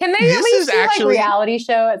 Can they at least do like reality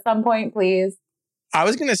show at some point, please? I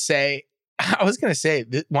was gonna say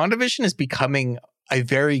that WandaVision is becoming a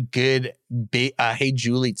very good Hey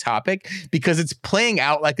Julie topic because it's playing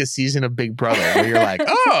out like a season of Big Brother where you're like,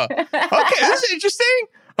 oh, okay, this is interesting.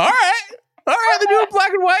 All right. All right, they're doing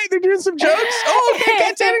black and white. They're doing some jokes. Oh, okay,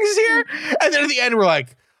 Kat Dennings is here. And then at the end, we're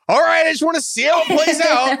like, all right, I just want to see how it plays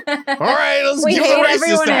out. All right, let's give the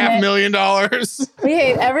racist $500,000. We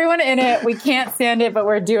hate everyone in it. We can't stand it, but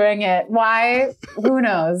we're doing it. Why? Who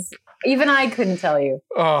knows? Even I couldn't tell you.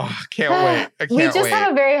 Oh, can't wait. I can't We just wait.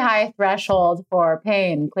 have a very high threshold for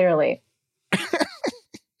pain, clearly.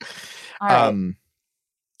 All right.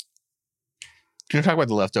 Can we talk about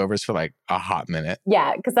the leftovers for like a hot minute?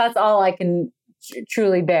 Yeah, because that's all I can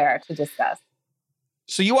truly bear to discuss.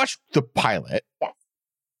 So you watched the pilot. Yes.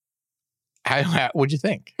 What'd you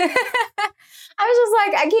think? I was just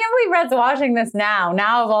like, I can't believe Red's watching this now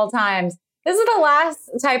of all times. This is the last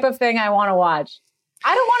type of thing I want to watch.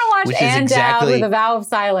 I don't want to watch Ann Dowd with A Vow of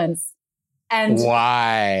Silence. And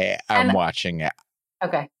why I'm watching it.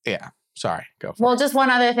 Okay. Yeah. Sorry. Go for it. Well, just one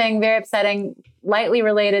other thing, very upsetting, lightly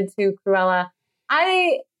related to Cruella.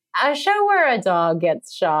 A show where a dog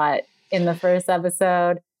gets shot in the first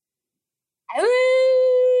episode.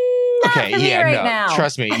 Okay, yeah, right no, now.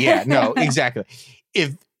 Trust me. Yeah, no, exactly.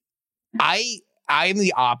 If I'm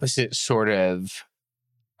the opposite sort of,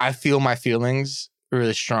 I feel my feelings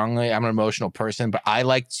really strongly. I'm an emotional person, but I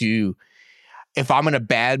like to, if I'm in a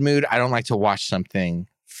bad mood, I don't like to watch something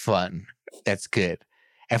fun that's good.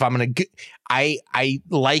 If I'm in I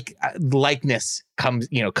like likeness comes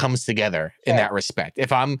together in that respect.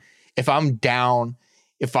 If I'm down,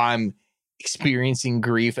 if I'm experiencing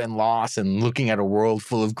grief and loss and looking at a world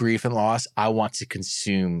full of grief and loss, I want to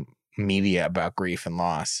consume media about grief and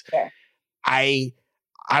loss. Sure. I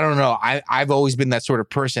don't know. I've always been that sort of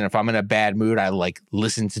person. If I'm in a bad mood, I like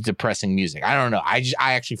listen to depressing music. I don't know. I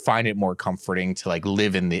actually find it more comforting to like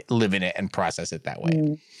live in it and process it that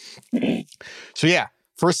way. So yeah,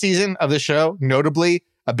 first season of the show, notably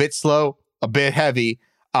a bit slow, a bit heavy.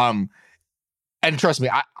 And trust me,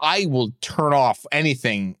 I will turn off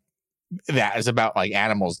anything that is about like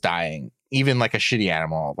animals dying, even like a shitty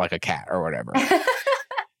animal, like a cat or whatever.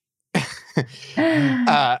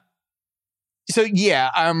 So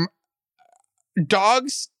yeah,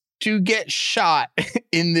 dogs do get shot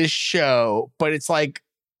in this show, but it's like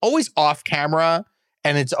always off camera,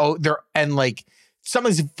 and it's like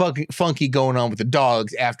something's fucking funky going on with the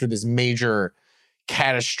dogs after this major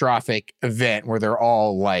catastrophic event where they're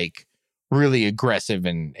all like really aggressive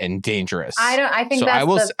and dangerous. I think I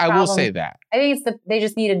will say that. I think they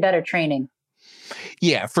just needed better training.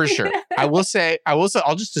 Yeah, for sure. I'll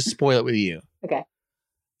just spoil it with you. Okay.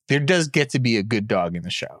 There does get to be a good dog in the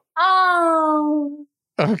show. Oh.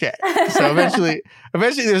 Okay. So eventually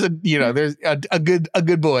there's a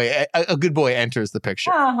good boy enters the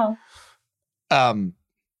picture. Oh.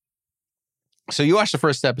 So you watched the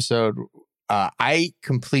first episode. I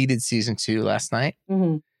completed season 2 last night.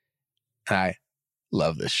 Mm-hmm. And I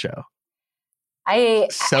love this show.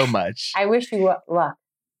 So much. I wish you luck.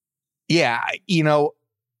 Yeah,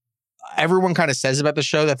 everyone kind of says about the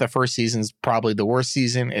show that the first season's probably the worst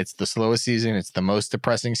season. It's the slowest season. It's the most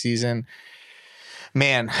depressing season.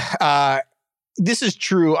 Man, this is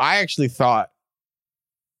true. I actually thought,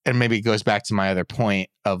 and maybe it goes back to my other point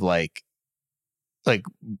of like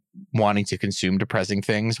wanting to consume depressing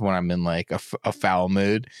things when I'm in like a foul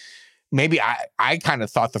mood. Maybe I kind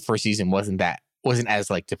of thought the first season wasn't as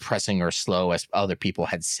like depressing or slow as other people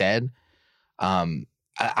had said.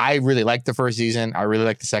 I really liked the first season. I really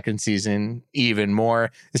like the second season even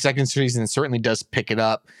more. The second season certainly does pick it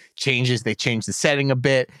up, They change the setting a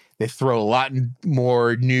bit. They throw a lot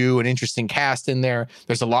more new and interesting cast in there.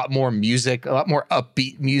 There's a lot more music, a lot more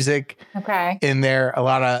upbeat music in there. A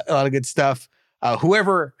lot of good stuff.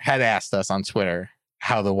 Whoever had asked us on Twitter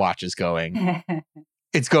how the watch is going,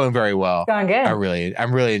 it's going very well. It's going good.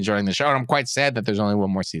 I'm really enjoying the show, and I'm quite sad that there's only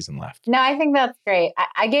one more season left. No, I think that's great.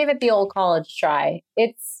 I gave it the old college try.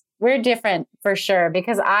 We're different for sure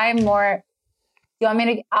because I'm more. Do you want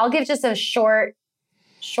me to? I'll give just a short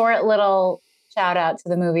little shout out to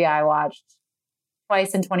the movie I watched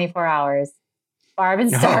twice in 24 hours. Barb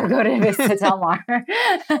and Star go to Vista Del Mar.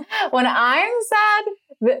 When I'm sad,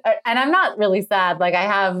 and I'm not really sad, like I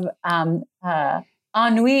have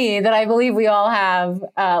ennui that I believe we all have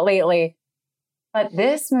lately. But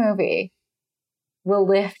this movie will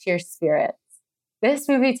lift your spirits. This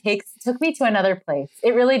movie took me to another place.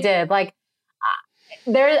 It really did. Like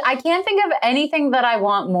I can't think of anything that I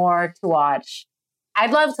want more to watch.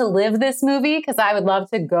 I'd love to live this movie because I would love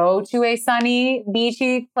to go to a sunny,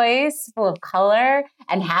 beachy place full of color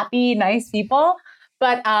and happy, nice people.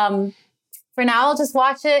 But for now, I'll just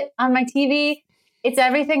watch it on my TV. It's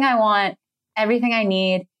everything I want, everything I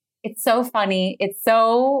need. It's so funny. It's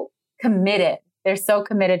so committed. They're so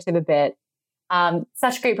committed to the bit.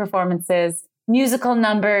 Such great performances, musical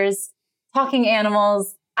numbers, talking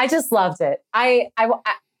animals. I just loved it. I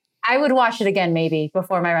would watch it again maybe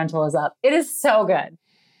before my rental is up. It is so good.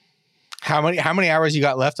 How many hours you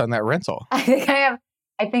got left on that rental? I think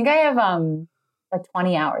I have like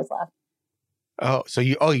 20 hours left. Oh, so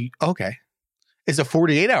okay. It's a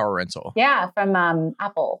 48-hour rental. Yeah, from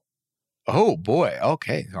Apple. Oh boy.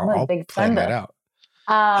 Okay. I'll plan that out.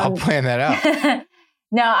 I'll plan that out.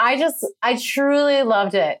 No, I truly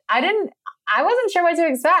loved it. I wasn't sure what to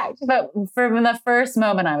expect, but from the first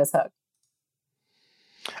moment I was hooked.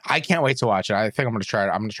 I can't wait to watch it. I think I'm going to try it.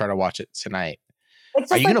 I'm going to try to watch it tonight.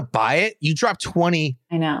 Are you going to buy it? You dropped 20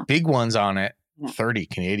 I know. big ones on it. 30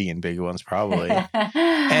 Canadian big ones probably.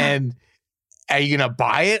 And are you going to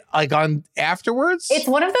buy it like on afterwards? It's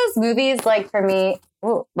one of those movies like for me,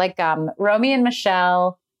 like Romy and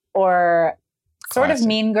Michelle or sort Classic. of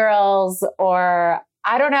Mean Girls or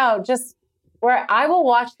I don't know, just where I will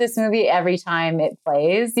watch this movie every time it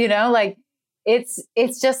plays, you know, like it's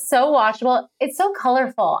just so watchable. It's so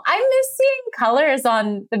colorful. I miss seeing colors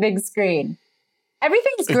on the big screen.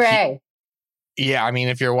 Everything's gray. Yeah, I mean,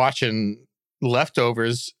 if you're watching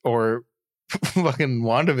Leftovers or fucking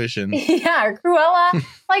WandaVision. Yeah, or Cruella.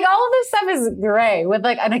 Like all of this stuff is gray with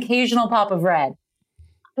like an occasional pop of red.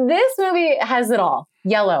 This movie has it all.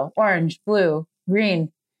 Yellow, orange, blue,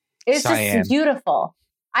 green. It's Cyan. Just beautiful.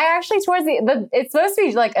 I actually towards it's supposed to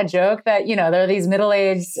be like a joke that, you know, there are these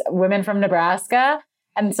middle-aged women from Nebraska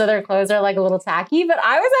and so their clothes are like a little tacky, but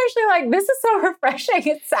I was actually like, this is so refreshing.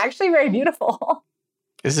 It's actually very beautiful.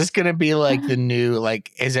 Is this going to be like the new,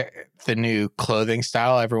 like, is it the new clothing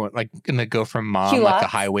style? Everyone like going to go from mom, culottes. like the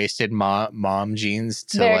high-waisted mom jeans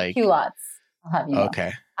to They're like culottes. I'll have you know.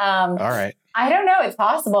 Okay. All right. I don't know. It's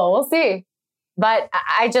possible. We'll see. But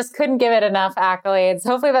I just couldn't give it enough accolades.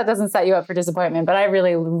 Hopefully that doesn't set you up for disappointment, but I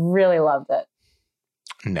really, really loved it.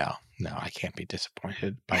 No, I can't be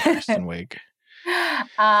disappointed by Kristen Wiig.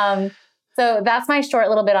 So that's my short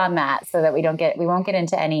little bit on that so that we won't get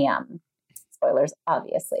into any spoilers,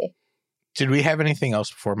 obviously. Did we have anything else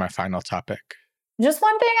before my final topic? Just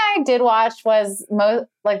one thing I did watch was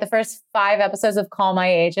like the first 5 episodes of Call My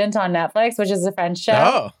Agent on Netflix, which is a French show.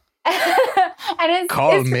 Oh. And it's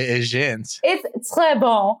Call Me Agent. It's très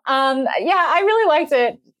bon. Yeah, I really liked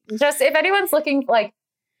it. Just if anyone's looking like,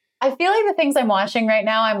 I feel like the things I'm watching right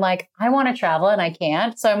now, I'm like, I want to travel and I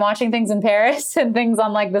can't. So I'm watching things in Paris and things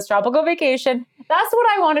on like this tropical vacation. That's what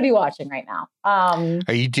I want to be watching right now.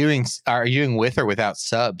 Are you doing with or without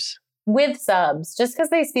subs? With subs, just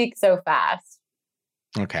because they speak so fast.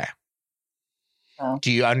 Okay. So.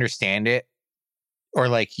 Do you understand it? Or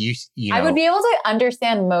like you know, I would be able to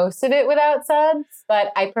understand most of it without subs, but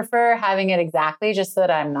I prefer having it exactly just so that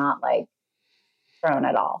I'm not like thrown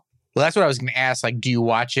at all. Well, that's what I was going to ask. Like, do you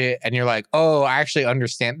watch it and you're like, oh, I actually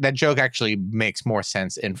understand. That joke actually makes more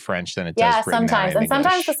sense in French than it does. Yeah, sometimes. And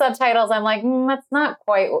sometimes the subtitles, I'm like, that's not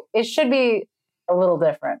quite. It should be a little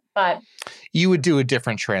different, but you would do a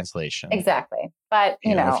different translation. Exactly. But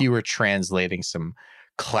you know, if you were translating some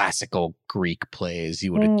classical Greek plays,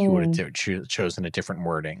 you would have chosen a different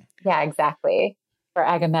wording. Yeah, exactly. For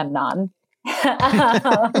Agamemnon. That's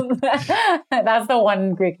the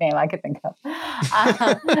one Greek name I could think of.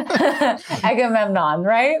 Agamemnon,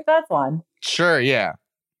 right? That's one. Sure, yeah.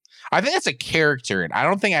 I think that's a character, and I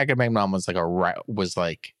don't think Agamemnon was like a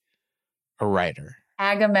writer.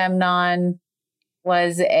 Agamemnon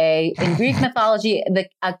was in Greek mythology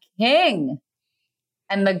a king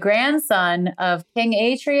and the grandson of King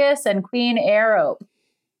Atreus and Queen Arope.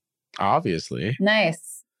 Obviously.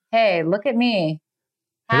 Nice. Hey, look at me.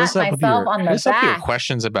 Pat myself on the back. Up your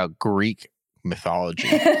questions about Greek mythology.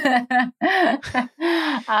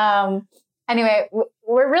 Anyway,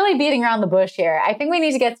 we're really beating around the bush here. I think we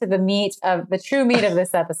need to get to the true meat of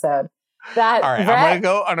this episode. All right, I'm going to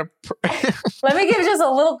go on a... Let me give just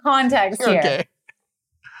a little context here. Okay.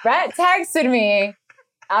 Brett texted me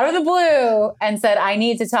out of the blue and said, I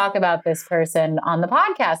need to talk about this person on the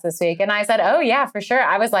podcast this week. And I said, oh, yeah, for sure.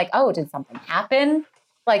 I was like, oh, did something happen?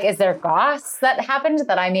 Like, is there goss that happened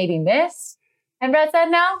that I maybe missed? And Brett said,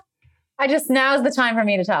 no. Now's the time for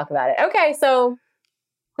me to talk about it. Okay, so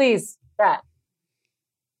please, Brett.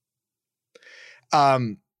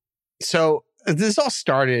 So this all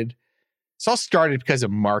started because of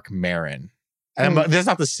Mark Maron. And that's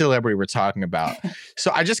not the celebrity we're talking about. So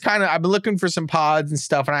I've been looking for some pods and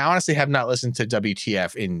stuff. And I honestly have not listened to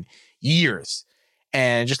WTF in years.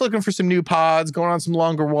 And just looking for some new pods, going on some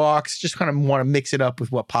longer walks, just kind of want to mix it up with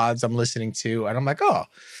what pods I'm listening to. And I'm like, oh,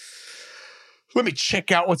 let me check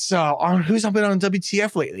out who's been on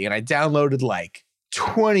WTF lately. And I downloaded like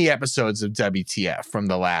 20 episodes of WTF from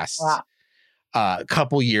the last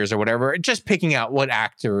couple years or whatever, just picking out what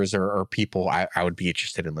actors or people I would be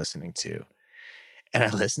interested in listening to. And I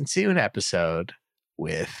listened to an episode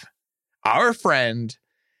with our friend,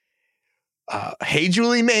 Hey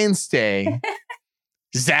Julie mainstay,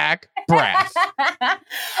 Zach Braff.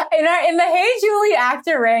 In the Hey Julie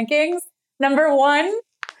actor rankings, number 1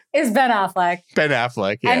 is Ben Affleck. Ben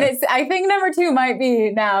Affleck, yeah. And I think number 2 might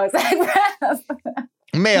be now Zach Braff.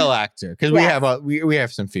 Male actor, because we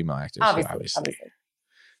have some female actors, obviously.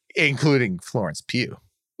 Including Florence Pugh.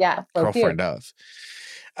 Yeah, girlfriend of.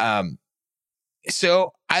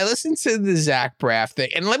 So I listened to the Zach Braff thing,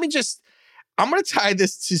 and I'm going to tie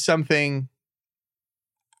this to something,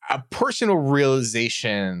 a personal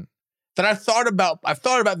realization that I've thought about. I've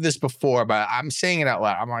thought about this before, but I'm saying it out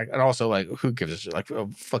loud. I'm like, and also like, who gives a shit? Like a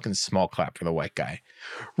fucking small clap for the white guy.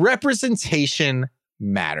 Representation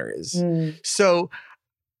matters. So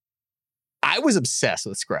I was obsessed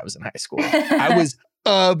with Scrubs in high school. I was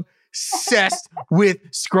obsessed with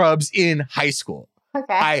Scrubs in high school.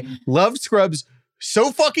 Okay. I loved Scrubs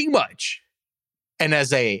so fucking much. And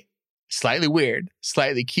as a slightly weird,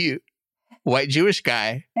 slightly cute, white Jewish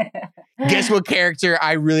guy, guess what character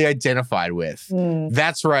I really identified with?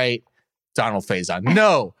 That's right, Donald Faison.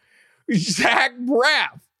 No, Zach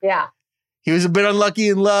Braff. Yeah. He was a bit unlucky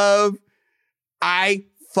in love. I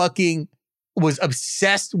fucking was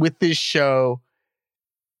obsessed with this show.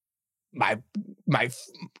 My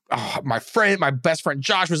friend, my best friend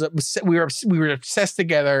Josh was obsessed. We were obsessed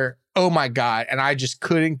together. Oh my God. And I just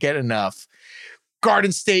couldn't get enough.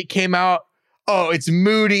 Garden State came out. Oh, it's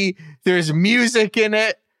moody. There's music in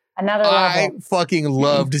it. Another level. I fucking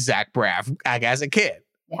loved Zach Braff as a kid.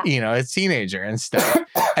 Yeah. A teenager and stuff.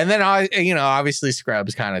 And then obviously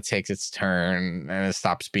Scrubs kind of takes its turn and it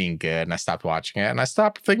stops being good. And I stopped watching it and I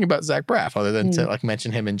stopped thinking about Zach Braff other than to like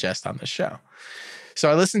mention him in jest on the show. So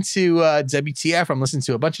I listened to WTF. I'm listening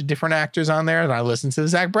to a bunch of different actors on there, and I listened to the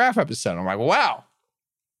Zach Braff episode. I'm like, wow.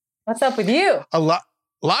 What's up with you? A lot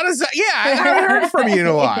of Zach. Yeah, I haven't heard from you in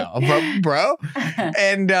a while, bro.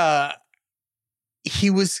 And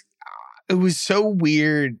it was so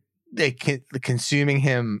weird consuming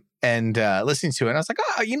him and listening to it. And I was like,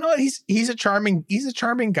 oh, you know what? He's a charming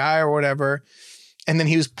guy or whatever. And then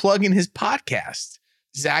he was plugging his podcast.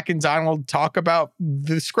 Zach and Donald talk about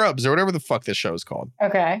the Scrubs or whatever the fuck this show is called.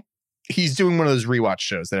 Okay. He's doing one of those rewatch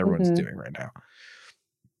shows that everyone's doing right now.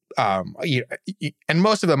 And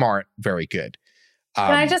most of them aren't very good.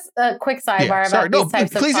 Can I just a quick sidebar about these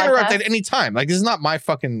types of podcasts? Please interrupt at any time. Like, this is not my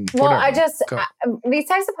fucking. Well, these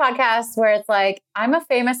types of podcasts where it's like, I'm a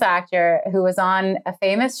famous actor who was on a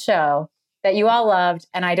famous show that you all loved,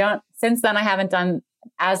 and since then I haven't done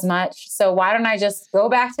as much. So why don't I just go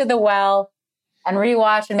back to the well and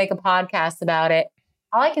rewatch and make a podcast about it?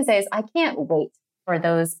 All I can say is I can't wait for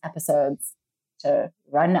those episodes to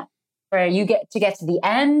run up, where you get to the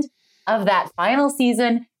end of that final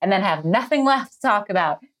season and then have nothing left to talk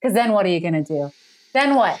about. Because then what are you going to do?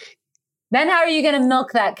 Then what? Then how are you going to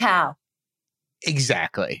milk that cow?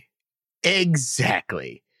 Exactly.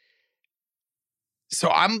 So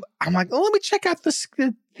I'm like, oh, let me check out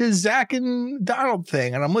the Zach and Donald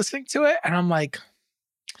thing. And I'm listening to it and I'm like,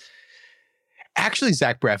 actually,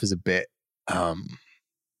 Zach Braff is a bit,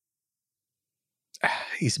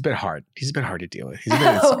 he's a bit hard. He's a bit hard to deal with. He's a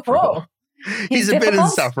bit insufferable. He's a bit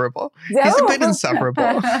insufferable. He's a bit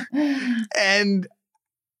insufferable. And,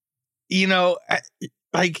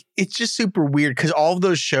 like, it's just super weird because all of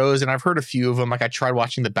those shows, and I've heard a few of them, like I tried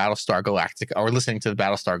watching the Battlestar Galactica or listening to the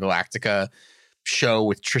Battlestar Galactica show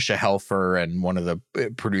with Trisha Helfer and one of the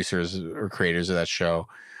producers or creators of that show.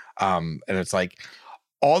 And it's like,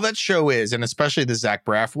 all that show is, and especially the Zach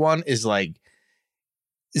Braff one, is like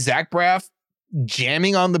Zach Braff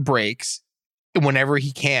jamming on the brakes whenever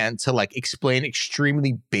he can to like explain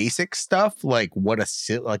extremely basic stuff, like what a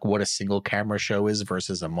single camera show is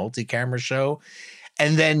versus a multi-camera show.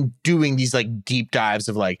 And then doing these like deep dives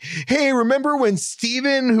of like, hey, remember when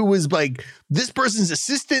Steven, who was like this person's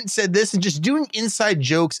assistant, said this, and just doing inside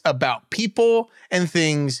jokes about people and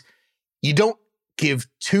things you don't give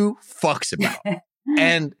two fucks about.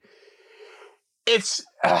 And it's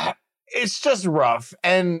just rough.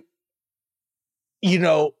 And,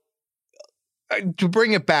 to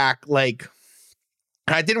bring it back, like,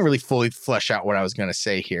 I didn't really fully flesh out what I was going to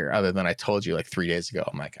say here, other than I told you like 3 days ago,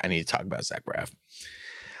 I'm like, I need to talk about Zach Braff.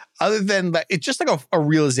 Other than that, it's just like a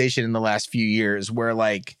realization in the last few years where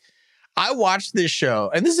like I watched this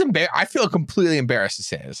show, and this is I feel completely embarrassed to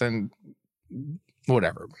say this, and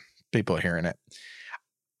whatever, people are hearing it.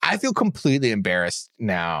 I feel completely embarrassed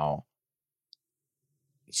now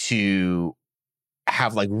to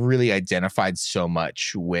have like really identified so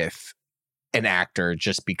much with an actor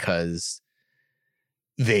just because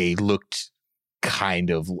they looked kind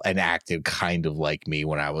of and acted kind of like me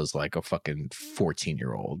when I was like a fucking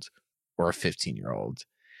 14-year-old or a 15-year-old.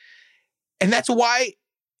 And that's why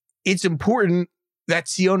it's important that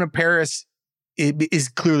Siona Paris is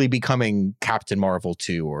clearly becoming Captain Marvel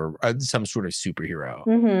 2 or some sort of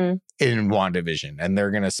superhero in WandaVision. And they're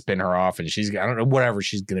going to spin her off and she's, I don't know, whatever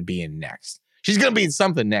she's going to be in next. She's going to be in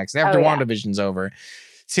something next. After WandaVision's over,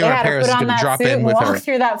 Siona Paris is going to drop in with her. Walk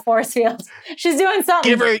through that force field. She's doing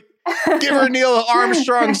something. Give her Neil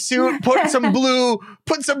Armstrong suit, put some blue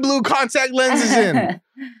contact lenses in.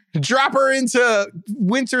 Drop her into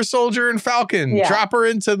Winter Soldier and Falcon. Yeah. Drop her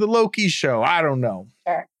into the Loki show. I don't know.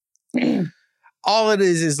 Sure. All it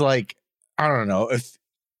is like, I don't know,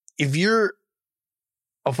 if you're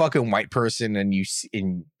a fucking white person and you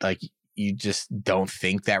just don't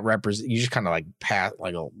think that you just kind of like pass,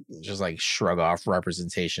 like just like shrug off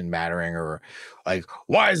representation mattering, or like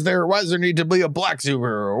why is there need to be a black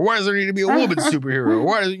superhero, or why does there need to be a woman superhero, or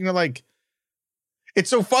why, like, it's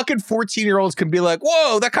so fucking 14-year-olds can be like,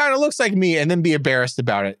 whoa, that kind of looks like me, and then be embarrassed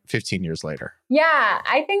about it 15 years later. Yeah,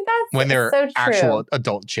 I think that's when their so true. Actual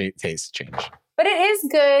adult tastes change. But it is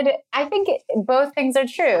good. I think both things are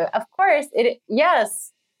true. Of course,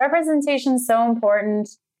 yes, representation is so important.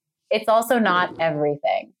 It's also not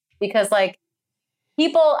everything, because like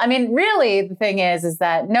people, I mean, really the thing is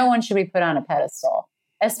that no one should be put on a pedestal,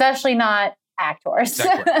 especially not actors.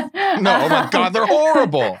 Exactly. No, oh my God, they're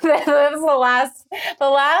horrible. That's the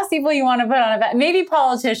last people you want to put on a pedestal. Maybe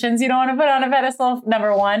politicians you don't want to put on a pedestal,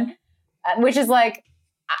 number one, which is like,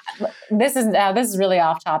 this is really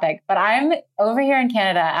off topic, but I'm over here in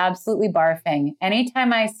Canada absolutely barfing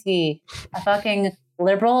anytime I see a fucking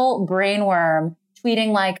liberal brainworm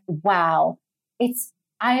tweeting like, wow,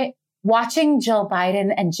 watching Jill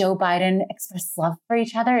Biden and Joe Biden express love for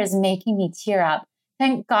each other is making me tear up.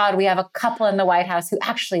 Thank God we have a couple in the White House who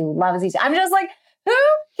actually loves each other. I'm just like, who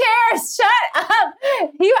cares? Shut up.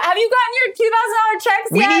 Have you gotten your $2,000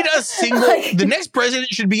 checks yet? We need a single, the next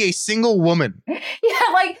president should be a single woman. Yeah,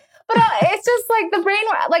 like, but it's just like the brain,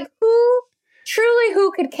 like who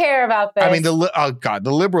could care about this? I mean,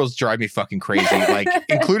 the liberals drive me fucking crazy. Like,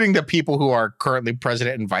 including the people who are currently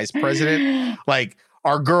president and vice president. Like,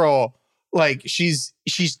 our girl, like, she's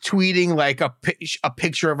tweeting like a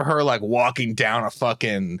picture of her like walking down a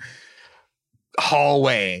fucking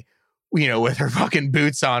hallway, you know, with her fucking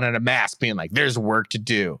boots on and a mask, being like, "There's work to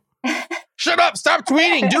do." Shut up! Stop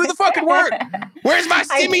tweeting. Do the fucking work. Where's my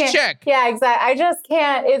stimmy check? Yeah, exactly. I just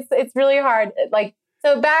can't. It's really hard. Like,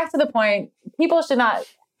 so back to the point.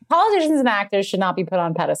 Politicians and actors should not be put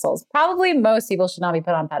on pedestals. Probably most people should not be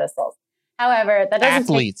put on pedestals. However, that doesn't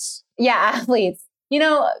athletes. Athletes. You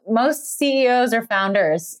know, most CEOs are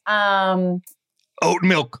founders. Oat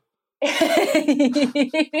milk. but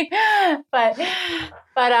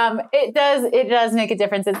it does make a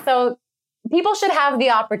difference. And so people should have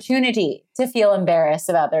the opportunity to feel embarrassed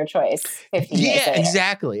about their choice. 15 years later.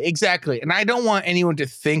 Exactly. And I don't want anyone to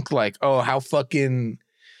think like, oh, how fucking,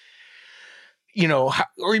 you know,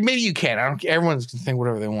 or maybe you can. I don't care. Everyone's gonna think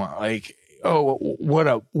whatever they want. Like, oh, what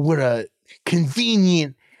a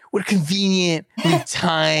convenient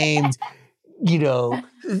timed, you know,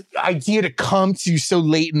 idea to come to so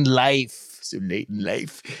late in life.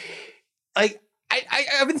 Like,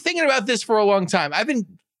 I've been thinking about this for a long time. I've been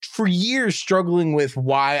for years struggling with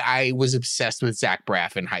why I was obsessed with Zach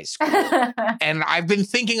Braff in high school. And I've been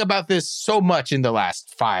thinking about this so much in the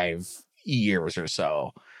last 5 years or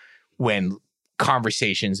so, when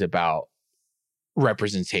conversations about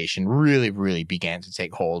representation really, really began to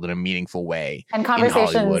take hold in a meanful way. And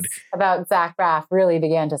conversations about Zach Braff really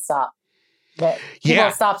began to stop.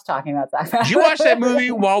 People stopped talking about Zach Braff. Did you watch that movie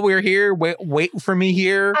while we were here? Wait for me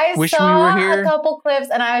here. I saw a couple clips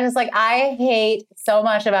and I was just like, I hate so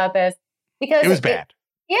much about this because it was bad.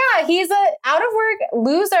 He's a out of work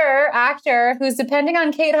loser actor who's depending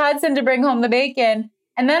on Kate Hudson to bring home the bacon.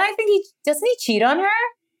 And then I think doesn't he cheat on her?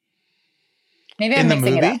 Maybe I'm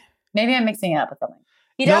mixing it up. Maybe I'm mixing it up with something.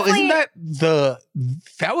 Isn't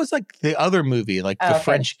that was like the other movie, like The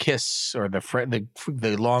French Kiss or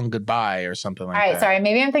the Long Goodbye or something like that. All right, sorry,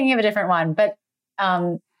 maybe I'm thinking of a different one, but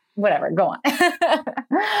whatever, go on.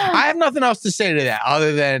 I have nothing else to say to that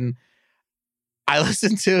other than I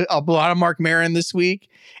listened to a lot of Marc Maron this week,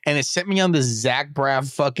 and it sent me on the Zach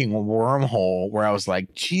Braff fucking wormhole where I was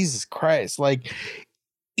like, Jesus Christ, like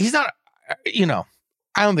he's not, you know,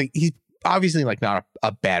 I don't think he's obviously like not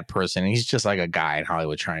a bad person. He's just like a guy in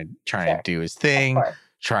Hollywood trying to do his thing,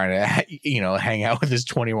 trying to, you know, hang out with his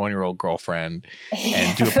 21-year-old girlfriend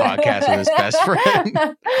and do a podcast with his best friend.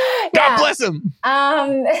 God bless him.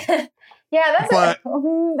 Yeah, that's But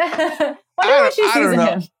wonder what she I sees don't in know.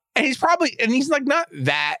 him. And he's like not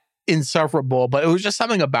that insufferable, but it was just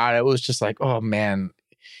something about it. It was just like, oh man,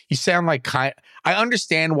 you sound like I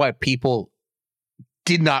understand why people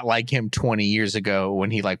did not like him 20 years ago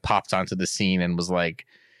when he like popped onto the scene and was like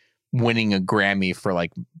winning a Grammy for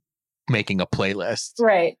like making a playlist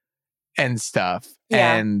Right. and stuff.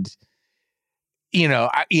 Yeah. And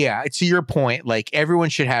to your point, like everyone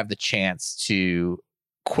should have the chance to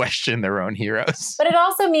question their own heroes. But it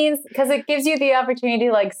also means, because it gives you the opportunity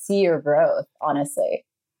to like see your growth, honestly.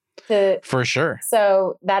 For sure.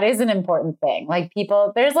 So that is an important thing. Like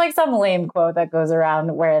people, there's like some lame quote that goes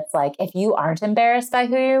around where it's like, if you aren't embarrassed by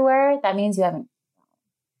who you were, that means you haven't.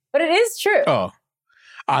 But it is true. Oh,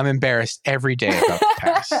 I'm embarrassed every day about the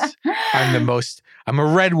past. I'm a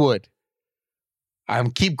redwood.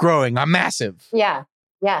 Keep growing. I'm massive. Yeah.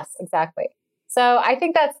 Yes, exactly. So I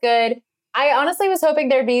think that's good. I honestly was hoping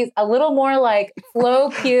there'd be a little more like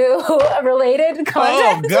Flo Q related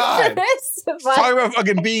content. Oh God! To this, but talk about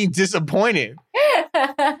fucking being disappointed.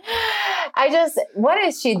 What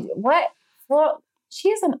is she? Well, she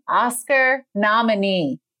is an Oscar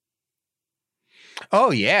nominee.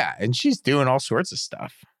 Oh yeah, and she's doing all sorts of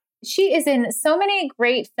stuff. She is in so many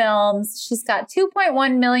great films. She's got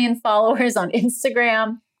 2.1 million followers on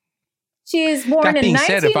Instagram. She's born in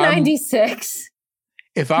 1996.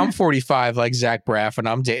 If I'm 45 like Zach Braff and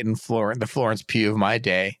I'm dating the Florence Pugh of my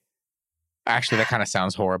day, actually that kind of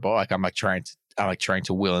sounds horrible. Like I'm trying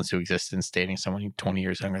to will into existence dating someone 20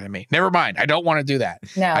 years younger than me. Never mind. I don't want to do that.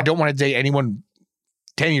 No. I don't want to date anyone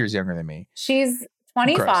 10 years younger than me. She's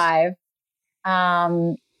 25.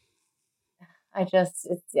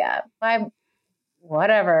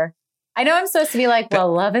 Whatever. I know I'm supposed to be like,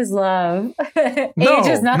 well, love is love. Age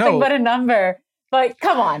is nothing but a number. But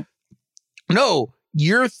come on. No,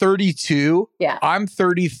 you're 32. Yeah. I'm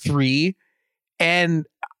 33. And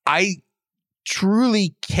I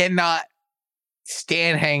truly cannot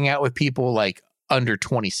stand hanging out with people like under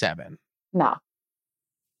 27. No.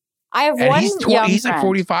 I have and one young he's friend. like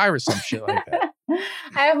 45 or some shit like that.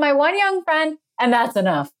 I have my one young friend, and that's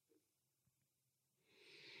enough.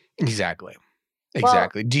 Exactly. Well,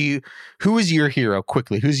 who is your hero?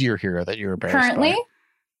 Quickly, who's your hero that you're embarrassed currently? by?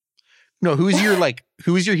 No, who is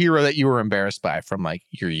your hero that you were embarrassed by from like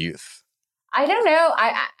your youth? I don't know.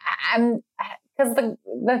 I'm because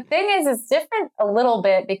the thing is, it's different a little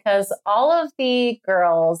bit because all of the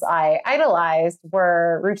girls I idolized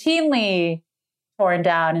were routinely torn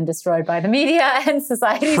down and destroyed by the media and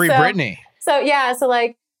society. Free Britney. So yeah, so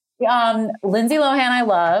like Lindsay Lohan I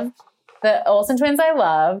loved, the Olsen twins I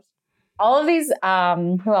loved, all of these,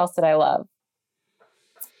 who else did I love?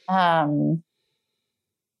 Amanda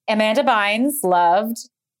Bynes loved.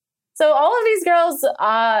 So all of these girls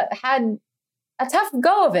had a tough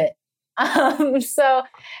go of it. So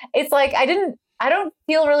it's like I don't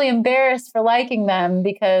feel really embarrassed for liking them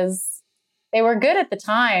because they were good at the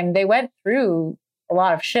time. They went through a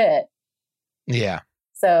lot of shit. Yeah.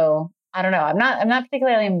 So I don't know. I'm not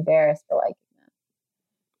particularly embarrassed for liking them.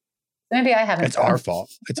 So maybe I haven't. It's our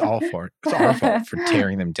fault. It's our fault for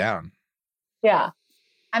tearing them down. Yeah.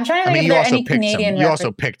 I'm trying to think if there are any Canadian. You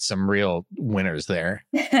also picked some real winners there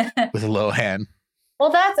with Lohan.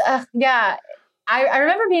 Well, that's yeah. I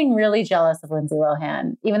remember being really jealous of Lindsay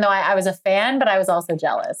Lohan, even though I was a fan, but I was also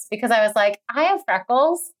jealous because I was like, I have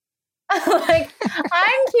freckles. Like,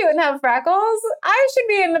 I'm cute and have freckles. I should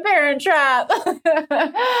be in the Parent Trap. But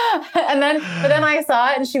then I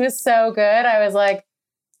saw it and she was so good. I was like,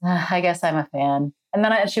 I guess I'm a fan. And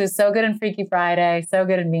then she was so good in Freaky Friday, so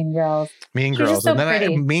good in Mean Girls. Mean Girls. So and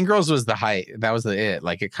then Mean Girls was the height. That was it.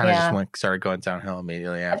 Like it kind of just started going downhill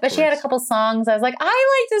immediately afterwards. But she had a couple songs. I was like,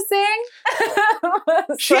 I like to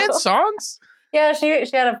sing. She had songs? Yeah, she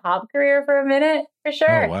had a pop career for a minute, for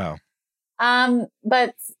sure. Oh, wow.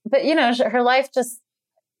 But you know, her life just,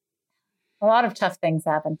 a lot of tough things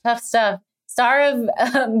happened. Tough stuff. Star of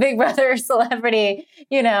Big Brother celebrity,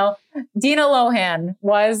 you know, Dina Lohan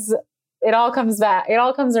was... It all comes back. It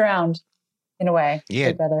all comes around in a way. Yeah.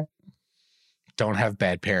 Big Brother. Don't have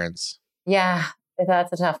bad parents. Yeah.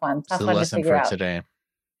 That's a tough one. Tough it's the one lesson to figure for out. Today.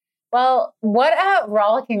 Well, what a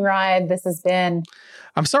rollicking ride this has been.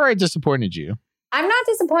 I'm sorry I disappointed you. I'm not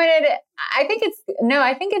disappointed. I think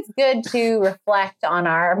it's good to reflect on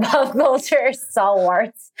our pop culture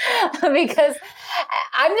stalwarts because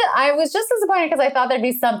I was just disappointed because I thought there'd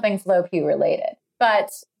be something Flo Pugh related.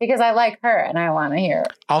 But because I like her and I want to hear.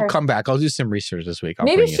 I'll come back. I'll do some research this week.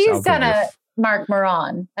 Maybe she's done a Mark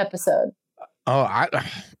Moran episode. Oh,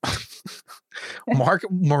 Mark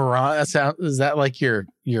Moran. Is that like your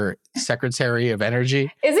Secretary of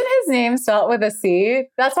Energy? Isn't his name spelled with a C?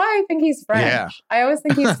 That's why I think he's French. Yeah. I always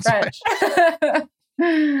think he's French.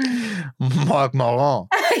 Mark Moran.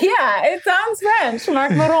 Yeah, it sounds French.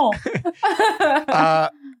 Mark Moran.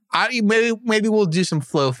 Maybe we'll do some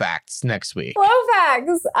flow facts next week. Flow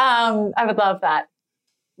facts. I would love that.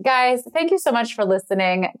 Guys, thank you so much for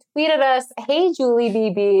listening. Tweet at us, hey Julie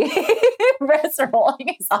BB. Brett's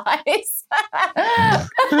rolling his eyes. Oh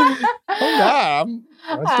God,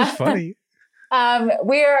 that's just funny.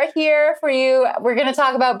 We're here for you. We're going to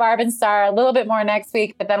talk about Barb and Star a little bit more next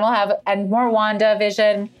week, but then we'll have more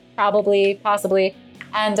WandaVision, possibly,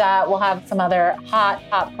 and we'll have some other hot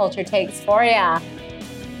pop culture takes for ya.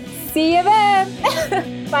 See you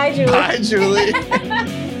then. Bye, Julie. Bye,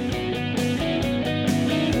 Julie.